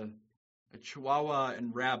 Here's a Chihuahua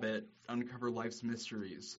and rabbit uncover life's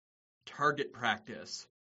mysteries. Target practice.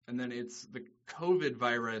 And then it's the COVID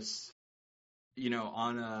virus,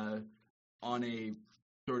 on a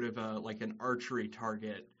sort of like an archery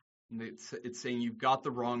target. And it's saying you've got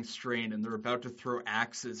the wrong strain and they're about to throw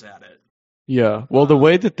axes at it. Yeah. Well, the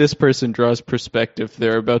way that this person draws perspective,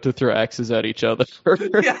 they're about to throw axes at each other.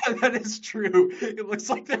 Yeah, that is true. It looks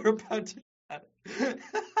like they're about to.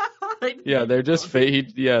 Yeah, they're just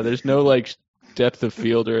yeah, there's no like depth of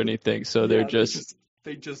field or anything, so they're Yeah, just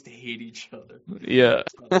they just hate each other. yeah.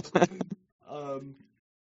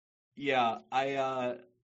 Yeah, I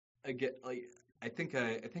get like I think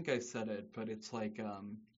I said it, but it's like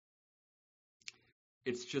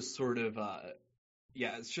it's just sort of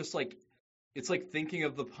yeah, it's like thinking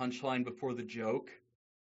of the punchline before the joke.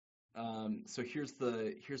 So here's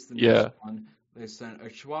the Yeah. next one. They sent a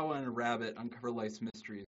Chihuahua and a rabbit uncover life's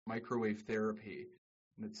mysteries, microwave therapy.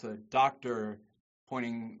 And it's a doctor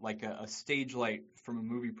pointing like a stage light from a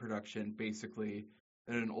movie production, basically,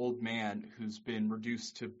 at an old man who's been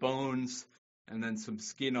reduced to bones and then some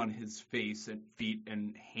skin on his face and feet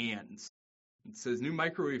and hands. It says new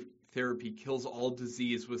microwave therapy kills all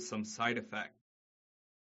disease with some side effect.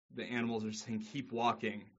 The animals are saying keep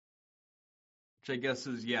walking, which I guess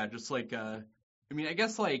is just like I mean I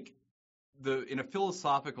guess like in a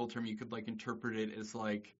philosophical term you could like interpret it as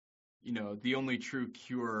like the only true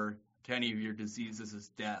cure to any of your diseases is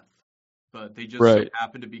death, but they just so Right.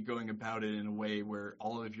 happen to be going about it in a way where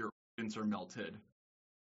all of your organs are melted.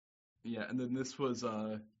 Yeah, and then this was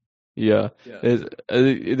Yeah. yeah.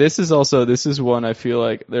 This is one I feel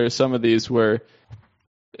like there are some of these where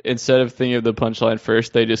instead of thinking of the punchline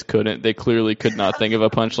first, they just couldn't. They clearly could not think of a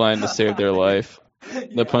punchline to save their life. The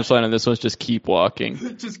Yeah. punchline on this one's just keep walking.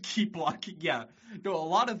 Just keep walking. Yeah. No, a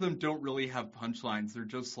lot of them don't really have punchlines. They're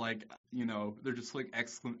just like, they're just like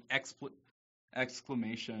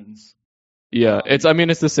exclamations. Yeah, Um,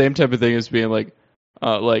 it's the same type of thing as being like,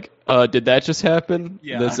 did that just happen?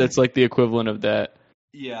 Yeah. It's like the equivalent of that.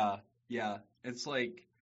 Yeah. Yeah. It's like,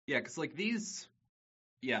 yeah, because like these,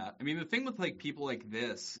 yeah. I mean, the thing with like people like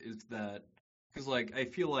this is that, because like I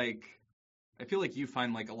feel like you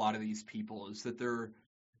find like a lot of these people is that they're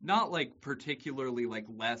not like particularly like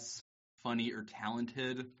less funny or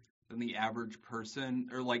talented than the average person,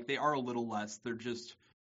 or like they are a little less. They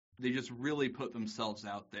just really put themselves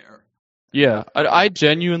out there. Yeah, I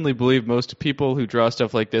genuinely believe most people who draw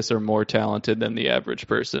stuff like this are more talented than the average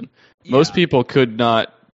person. Most Yeah, people could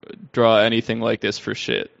not draw anything like this for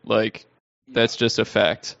shit. Like, yeah, that's just a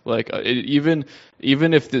fact. Like, even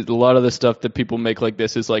if a lot of the stuff that people make like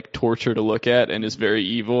this is like torture to look at and is very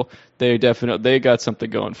evil, they got something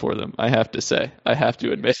going for them. I have to say, I have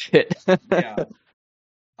to admit it. yeah.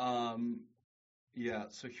 Yeah.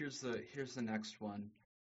 So here's the next one.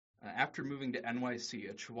 After moving to NYC,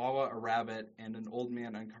 a Chihuahua, a rabbit, and an old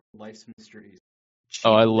man uncover life's mysteries.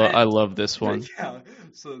 Oh, Cheap rent. I love this one. Yeah.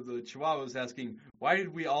 So the Chihuahua was asking, "Why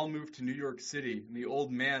did we all move to New York City?" And the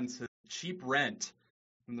old man said, "Cheap rent."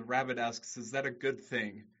 And the rabbit asks, "Is that a good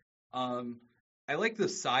thing?" I like the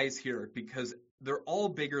size here because they're all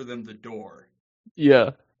bigger than the door.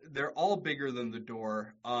 Yeah. They're all bigger than the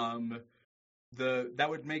door. That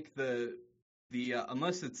would make the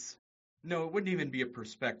unless it's no, it wouldn't even be a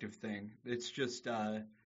perspective thing. It's just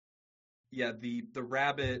yeah, the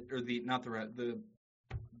rabbit or the not the rabbit,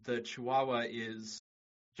 the Chihuahua is,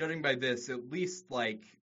 judging by this, at least like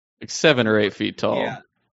 7 or 8 feet tall. yeah,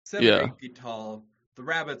 7 or Yeah. 8 feet tall. The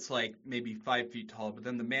rabbit's like maybe 5 feet tall, but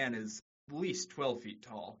then the man is at least 12 feet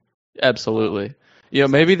tall. Absolutely.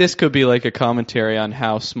 Maybe this could be like a commentary on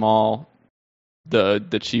how small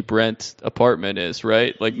the cheap rent apartment is,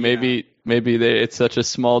 right? Like Yeah. maybe it's such a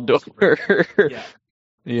small door. Yeah.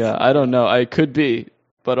 Yeah, I don't know. I could be,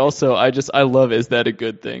 but also I love is that a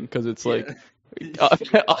good thing? Because it's like Yeah.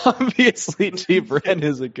 obviously cheap rent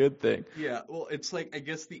is a good thing. Yeah, well, it's like I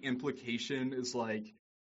guess the implication is like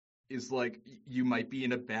you might be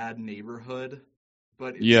in a bad neighborhood,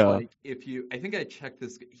 but it's Yeah. like if you I think I checked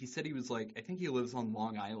this. He said he was like I think he lives on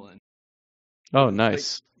Long Island. Oh, Like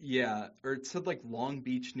nice. yeah, or it said like Long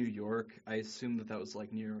Beach, New York. I assume that was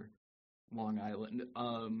like near Long Island.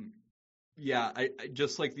 Yeah, I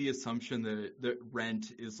just like the assumption that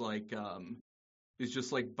rent is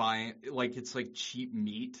just like buying, like it's like cheap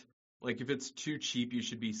meat. Like if it's too cheap, you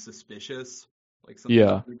should be suspicious. Like something's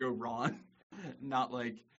Yeah. gonna go wrong. Not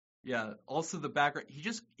like, yeah. Also the background,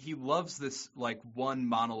 he loves this like one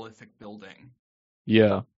monolithic building.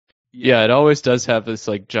 Yeah. Yeah, Yeah, it always does have this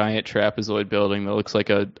like giant trapezoid building that looks like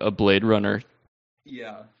a Blade Runner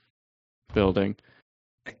yeah. building.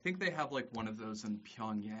 I think they have like one of those in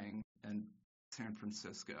Pyongyang and San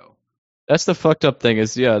Francisco. That's the fucked up thing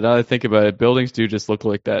is, yeah, now that I think about it, buildings do just look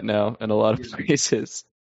like that now in a lot of Yeah. places.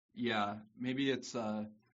 Yeah, maybe it's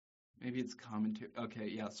commentary. Okay,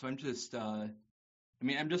 yeah. So I'm just I'm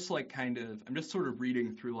just like I'm just sort of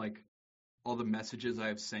reading through like all the messages I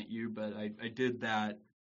have sent you, but I did that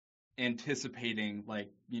anticipating like,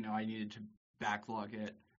 I needed to backlog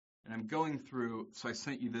it. And I'm going through, so I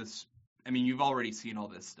sent you this. I mean, you've already seen all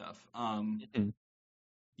this stuff. Mhm.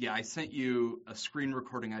 Yeah, I sent you a screen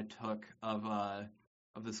recording I took of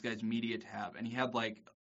this guy's media tab, and he had like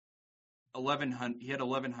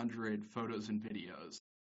 1,100 photos and videos.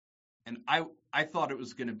 And I thought it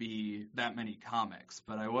was going to be that many comics,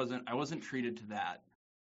 but I wasn't treated to that.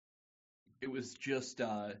 It was just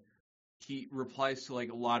he replies to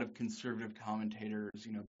like a lot of conservative commentators,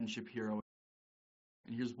 Ben Shapiro.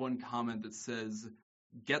 And here's one comment that says,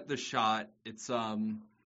 "Get the shot. It's a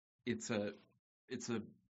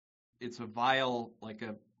vial, like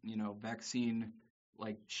a vaccine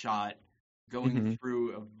like shot going Mhm.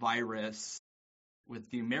 through a virus with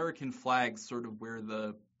the American flag sort of where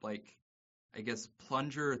the like I guess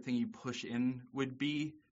plunger thing you push in would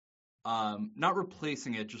be, not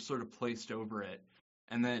replacing it, just sort of placed over it,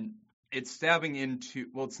 and then it's stabbing into,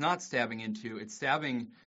 well, it's not stabbing into, it's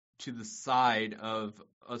stabbing to the side of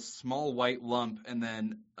a small white lump, and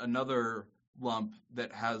then another lump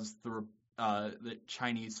that has the the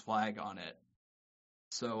Chinese flag on it.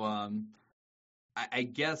 So I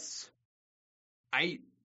guess I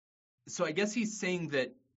guess he's saying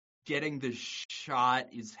that getting the shot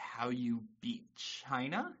is how you beat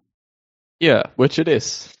China. Yeah, which it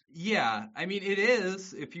is. Yeah, I mean it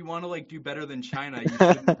is. If you want to like do better than China, you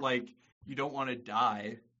shouldn't like you don't want to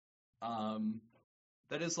die.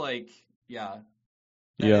 That is like yeah.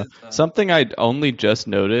 That Yeah. is Something I only just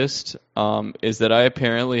noticed is that I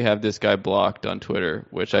apparently have this guy blocked on Twitter,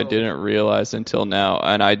 which I Oh. didn't realize until now,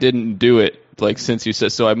 and I didn't do it like since you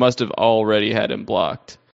said so. I must have already had him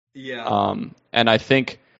blocked. yeah. And I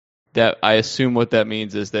think that I assume what that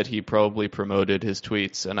means is that he probably promoted his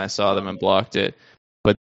tweets, and I saw them and blocked it.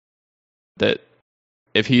 But that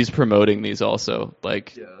if he's promoting these also,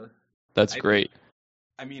 like Yeah. that's I- great.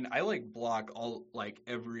 I mean, I like block all like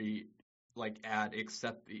every like ad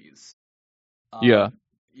except these. Yeah.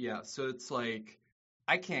 Yeah, so it's like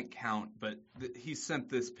I can't count, but he sent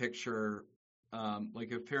this picture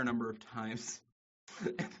like a fair number of times.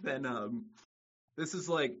 And then this is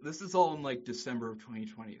all in like December of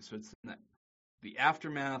 2020, so it's in the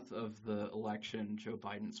aftermath of the election. Joe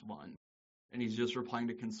Biden's won, and he's just replying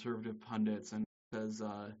to conservative pundits and says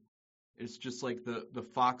it's just like the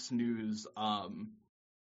Fox News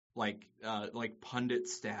like pundit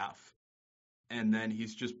staff, and then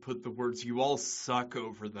he's just put the words "you all suck"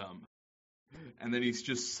 over them, and then he's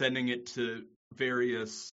just sending it to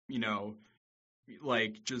various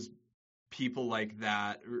like just people like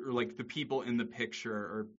that, or like the people in the picture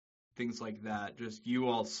or things like that. Just you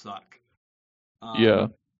all suck. Yeah.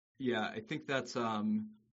 Yeah, I think that's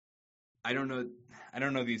I don't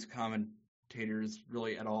know these commentators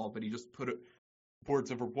really at all, but he just put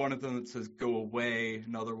boards over one of them that says "go away,"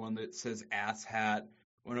 another one that says "ass hat,"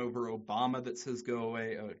 one over Obama that says "go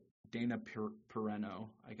away." Dana Pereno,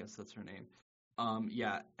 I guess that's her name.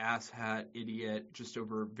 Yeah, ass hat, idiot, just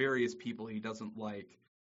over various people he doesn't like.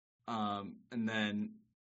 And then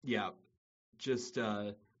yeah, just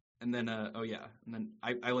and then oh yeah, and then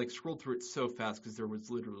I like scrolled through it so fast because there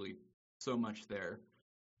was literally so much there.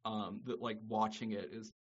 That like watching it is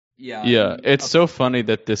yeah. Yeah, it's so funny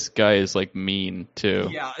that this guy is like mean too.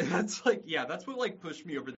 Yeah, that's what like pushed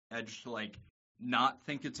me over the edge to like not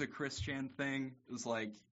think it's a Christian thing. It was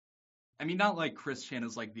like, I mean, not like Christian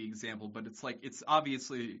is like the example, but it's like it's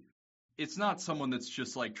obviously it's not someone that's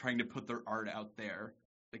just like trying to put their art out there.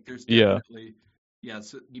 Like there's Yeah. definitely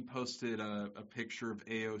so he posted a picture of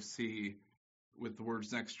AOC with the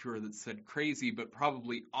words next to her that said "crazy but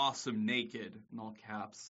probably awesome naked" in all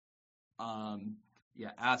caps.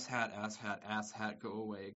 Yeah, ass hat, go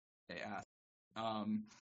away, ass.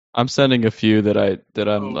 I'm sending a few that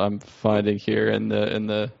Oh. I'm finding here in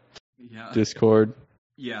the Yeah. Discord.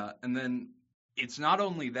 Yeah, and then it's not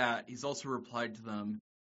only that, he's also replied to them.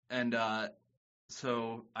 And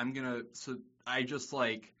so I just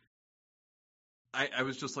like I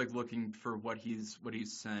was just like looking for what he's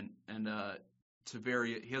sent, and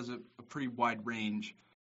he has a pretty wide range.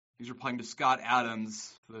 He's replying to Scott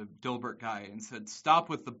Adams, the Dilbert guy, and said, "Stop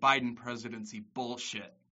with the Biden presidency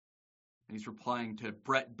bullshit." And he's replying to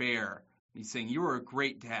Brett Baer, and he's saying, "You are a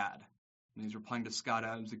great dad." And he's replying to Scott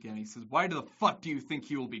Adams again. He says, "Why the fuck do you think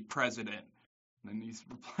he will be president?" And then he's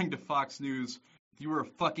replying to Fox News, "You were a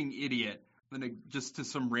fucking idiot." Then just to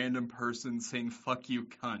some random person saying, "Fuck you,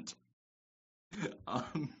 cunt."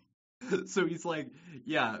 So he's like,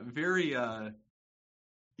 yeah, very,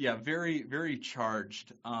 very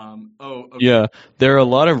charged. Okay. Yeah, there are a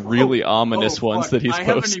lot of really ominous ones fuck. that he's I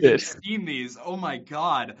haven't even posted. seen these. Oh my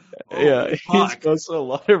god. Oh, Yeah, he's fuck. posted a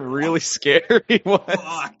lot of really scary ones.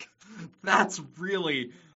 Fuck. That's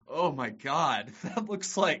really. Oh my god. That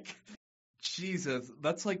looks like. Jesus.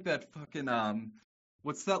 That's like that fucking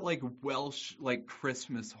what's that like Welsh like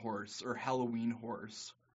Christmas horse or Halloween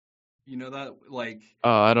horse? You know that like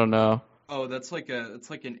Oh, I don't know. oh that's like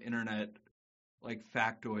an internet like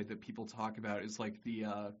factoid that people talk about is like the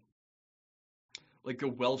like a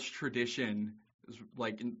Welsh tradition is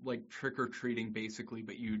like trick or treating basically,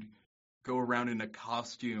 but you'd go around in a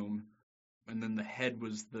costume and then the head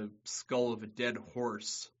was the skull of a dead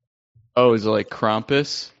horse. Oh, is it like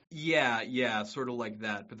Krampus? Yeah, sort of like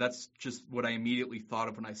that. But that's just what I immediately thought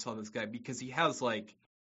of when I saw this guy because he has like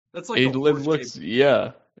that's like It a horse looks, shape.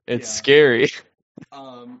 yeah, it's Yeah. scary.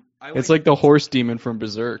 I It's like the horse demon from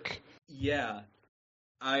Berserk. yeah.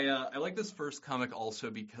 I like this first comic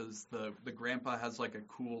also because the grandpa has like a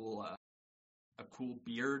cool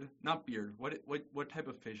beard. Not beard. What type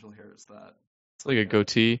of facial hair is that? It's like a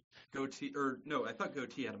goatee. Goatee or no, I thought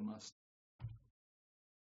goatee had a mustache.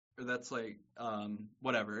 Or that's like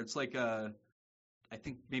whatever. It's like a I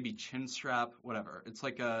think maybe chin strap, whatever. It's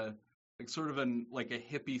like a sort of like a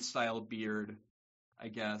hippie style beard, I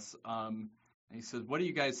guess. And he says, "What do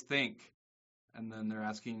you guys think?" And then they're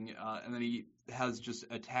asking, and then he has just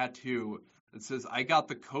a tattoo that says, "I got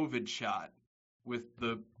the COVID shot," with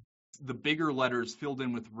the bigger letters filled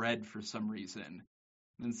in with red for some reason.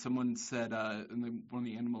 And someone said, and then one of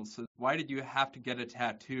the animals says, "Why did you have to get a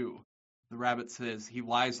tattoo?" The rabbit says, "He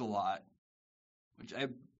lies a lot," which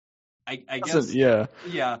I guess, Yeah.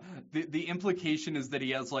 yeah. The implication is that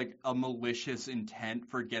he has like a malicious intent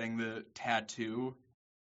for getting the tattoo.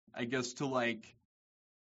 I guess to like,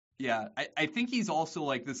 yeah. I think he's also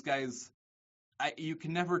like this guy's. You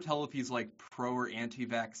can never tell if he's like pro or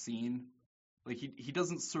anti-vaccine. Like he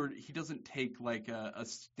doesn't take like a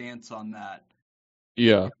stance on that.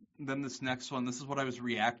 Yeah. Then this next one, this is what I was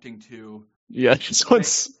reacting to. Yeah. This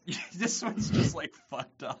one's This one's just like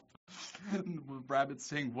fucked up. The rabbit's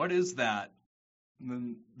saying, "What is that?" And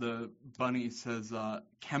then the bunny says,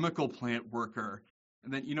 "Chemical plant worker."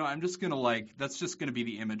 And then, I'm just gonna that's just gonna be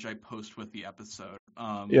the image I post with the episode.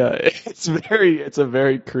 yeah. It's a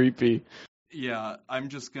very creepy. Yeah, I'm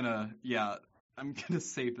gonna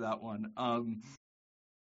save that one.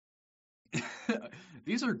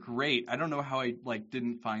 These are great. I don't know how I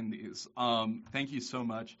didn't find these. Thank you so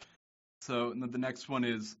much. So the next one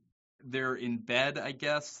is they're in bed, I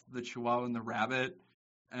guess, the Chihuahua and the rabbit,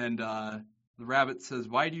 and the rabbit says,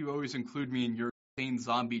 "Why do you always include me in your insane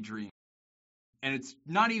zombie dream?" And it's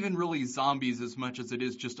not even really zombies as much as it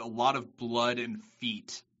is just a lot of blood and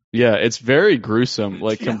feet. Yeah, it's very gruesome.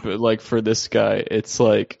 Like Yeah. like for this guy, it's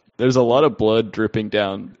like there's a lot of blood dripping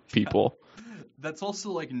down people. That's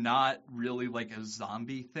also not really a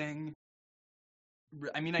zombie thing.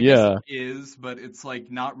 I mean, I Yeah. guess it is, but it's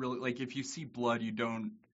not really if you see blood, you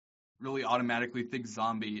don't really automatically think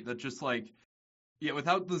zombie. That's just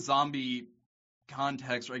without the zombie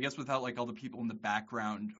context, or I guess without all the people in the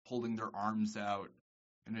background holding their arms out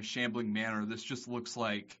in a shambling manner, this just looks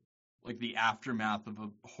like the aftermath of a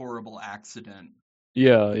horrible accident.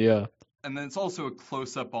 Yeah, yeah. And then it's also a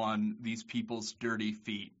close up on these people's dirty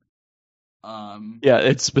feet. Yeah,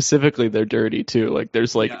 it's specifically they're dirty too. Like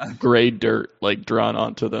there's Yeah. gray dirt drawn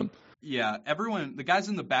onto them. Yeah, the guys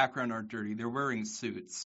in the background aren't dirty. They're wearing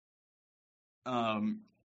suits. And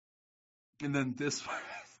then this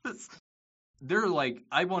they're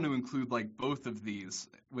I want to include both of these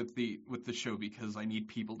with the show because I need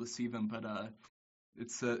people to see them, but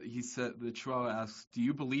he said the Chihuahua asks, "Do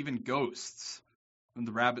you believe in ghosts?" And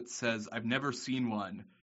the rabbit says, "I've never seen one."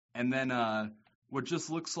 And then what just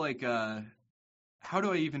looks like how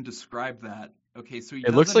do I even describe that? Okay, so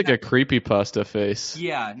It looks like a creepypasta face.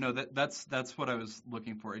 Yeah, no, that's what I was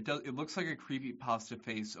looking for. It looks like a creepypasta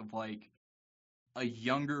face of a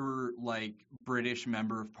younger British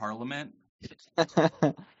member of parliament.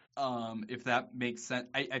 If that makes sense.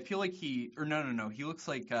 I feel like no. He looks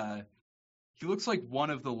like one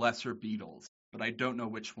of the lesser Beatles, but I don't know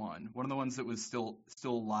which one. One of the ones that was still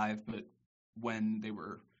alive, but when they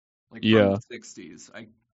were from Yeah. the 60s. I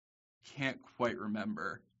can't quite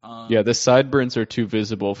remember. Yeah, the sideburns are too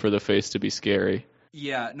visible for the face to be scary.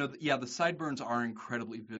 Yeah, no, the sideburns are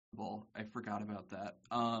incredibly visible. I forgot about that.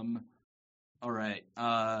 All right.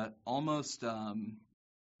 Almost done.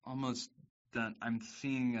 I'm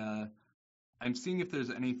seeing if there's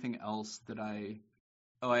anything else that I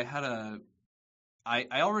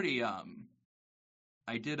already I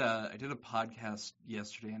did a podcast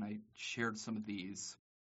yesterday and I shared some of these.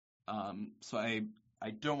 So I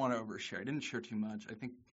don't want to overshare. I didn't share too much. I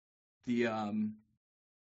think the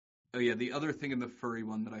the other thing in the furry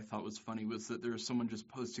one that I thought was funny was that there was someone just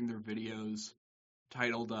posting their videos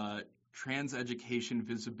titled "Trans Education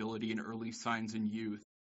Visibility and Early Signs in Youth,"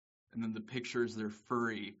 and then the pictures they're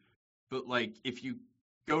furry. But if you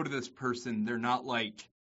go to this person, they're not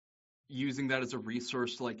using that as a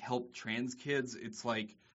resource to help trans kids. It's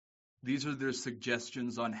these are their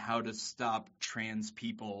suggestions on how to stop trans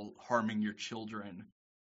people harming your children.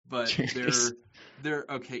 But Jeez. they're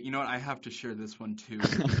okay. You know what? I have to share this one too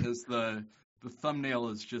because the thumbnail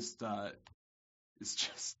is just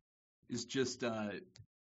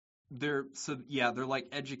they're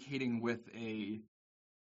educating with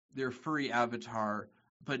their furry avatar,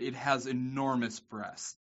 but it has enormous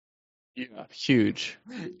breasts. Yeah, huge.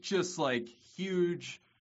 Just huge,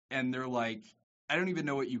 and they're I don't even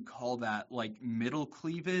know what you call that, middle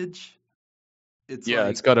cleavage. It's Yeah,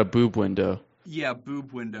 it's got a boob window. Yeah,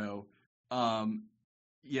 boob window.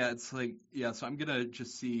 Yeah, it's so I'm gonna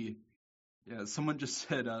just see. Yeah, someone just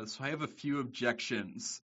said, so I have a few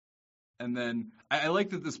objections. And then I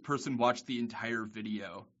like that this person watched the entire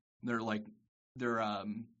video. They're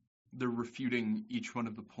refuting each one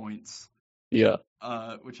of the points. Yeah.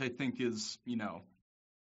 which I think is, yeah.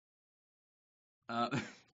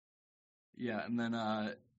 And then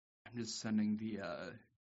I'm just sending the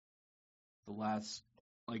last,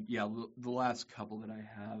 the last couple that I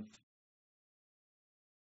have.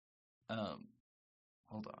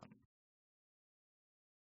 Hold on.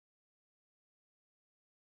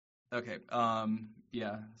 Okay.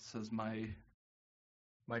 Yeah. It says my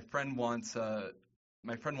friend wants to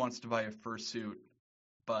buy a fursuit,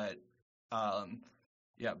 but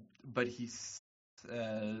yeah, but he says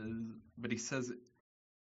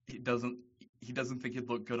he doesn't think it'd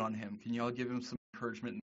look good on him. Can y'all give him some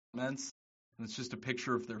encouragement in the comments? And it's just a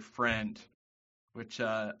picture of their friend, which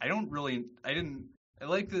I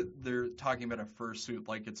like that they're talking about a fursuit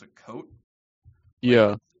like it's a coat.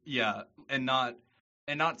 Yeah. Yeah, and not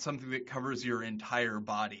something that covers your entire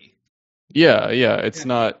body. Yeah. It's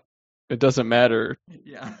not. It doesn't matter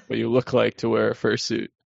Yeah. what you look like to wear a fursuit.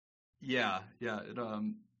 Yeah. Yeah.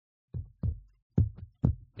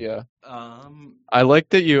 I like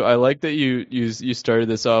that you started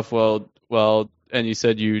this off well, and you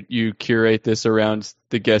said you curate this around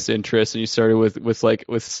the guest interests, and you started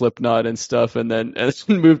with Slipknot and stuff, and then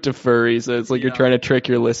moved to furries. So it's like you're trying to trick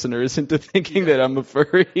your listeners into thinking that I'm a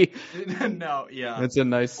furry. No, yeah. It's a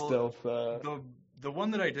nice stealth. The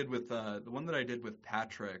one that I did with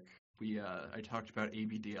Patrick, I talked about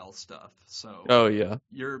ABDL stuff. So oh yeah,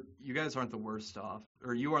 you guys aren't the worst off,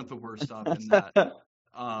 or you aren't the worst off in that.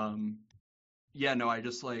 Yeah, no, I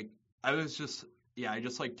just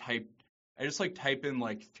type in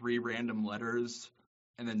like 3 random letters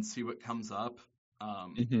and then see what comes up.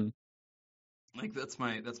 Like that's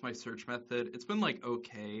my search method. It's been like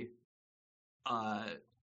okay.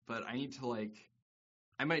 But I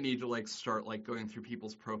might need to start going through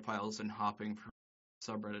people's profiles and hopping from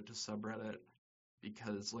subreddit to subreddit,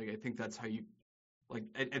 because I think that's how you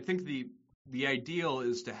I think the ideal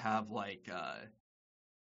is to have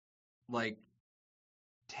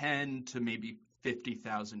 10 to maybe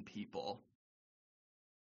 50,000 people.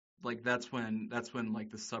 That's when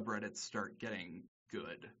the subreddits start getting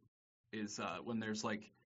good, is when there's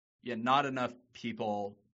not enough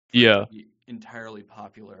people to be entirely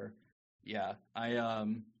popular. Yeah, I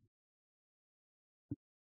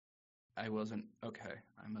wasn't okay.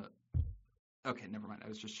 Okay, never mind. I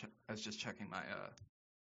was just checking my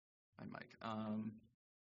mic.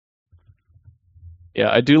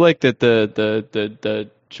 Yeah, I do like that the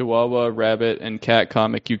Chihuahua, Rabbit, and Cat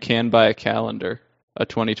comic. You can buy a calendar, a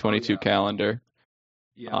 2022 calendar,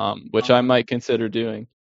 which I might consider doing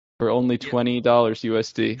for only $20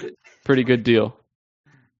 USD. Pretty good deal.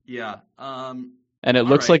 Yeah. And it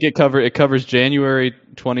looks like it covers January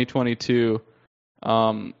 2022,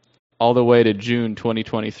 all the way to June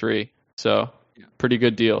 2023. So pretty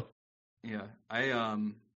good deal. Yeah, I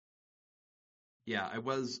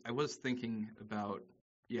was thinking about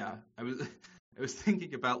I was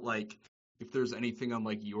thinking about if there's anything on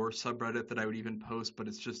your subreddit that I would even post, but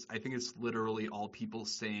it's just I think it's literally all people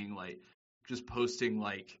saying just posting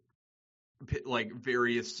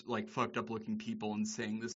various fucked up looking people and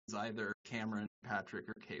saying this is either Cameron, Patrick,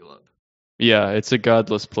 or Caleb. Yeah, it's a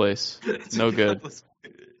godless place. No good.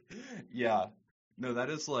 Yeah. No, that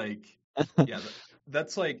is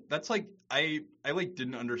that's I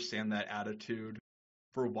didn't understand that attitude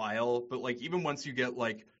for a while, but even once you get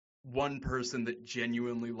one person that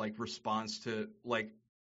genuinely responds to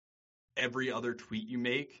every other tweet you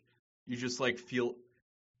make, you just feel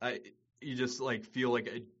feel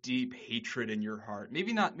a deep hatred in your heart.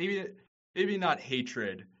 Maybe not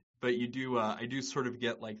hatred, but you do I do sort of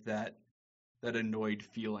get that annoyed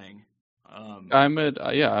feeling. I'm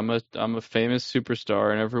a famous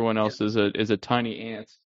superstar, and everyone else is a tiny ant,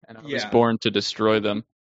 and I was born to destroy them.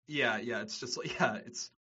 Yeah, it's just it's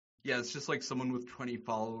just someone with 20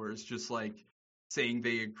 followers just saying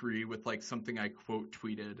they agree with something I quote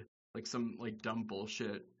tweeted, some dumb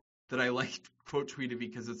bullshit that I quote tweeted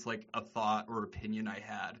because it's a thought or opinion I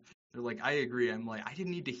had. They're I agree. I'm I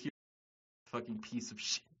didn't need to hear fucking piece of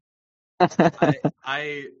shit.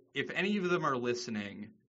 I if any of them are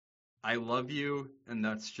listening, I love you, and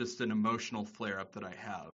that's just an emotional flare-up that I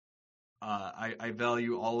have. I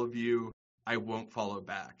value all of you. I won't follow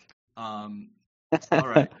back. All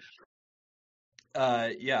right.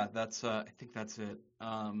 Yeah, that's. I think that's it.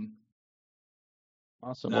 Awesome.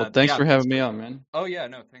 Well, thanks for having me on, man. Oh yeah,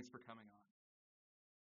 no, thanks for coming on.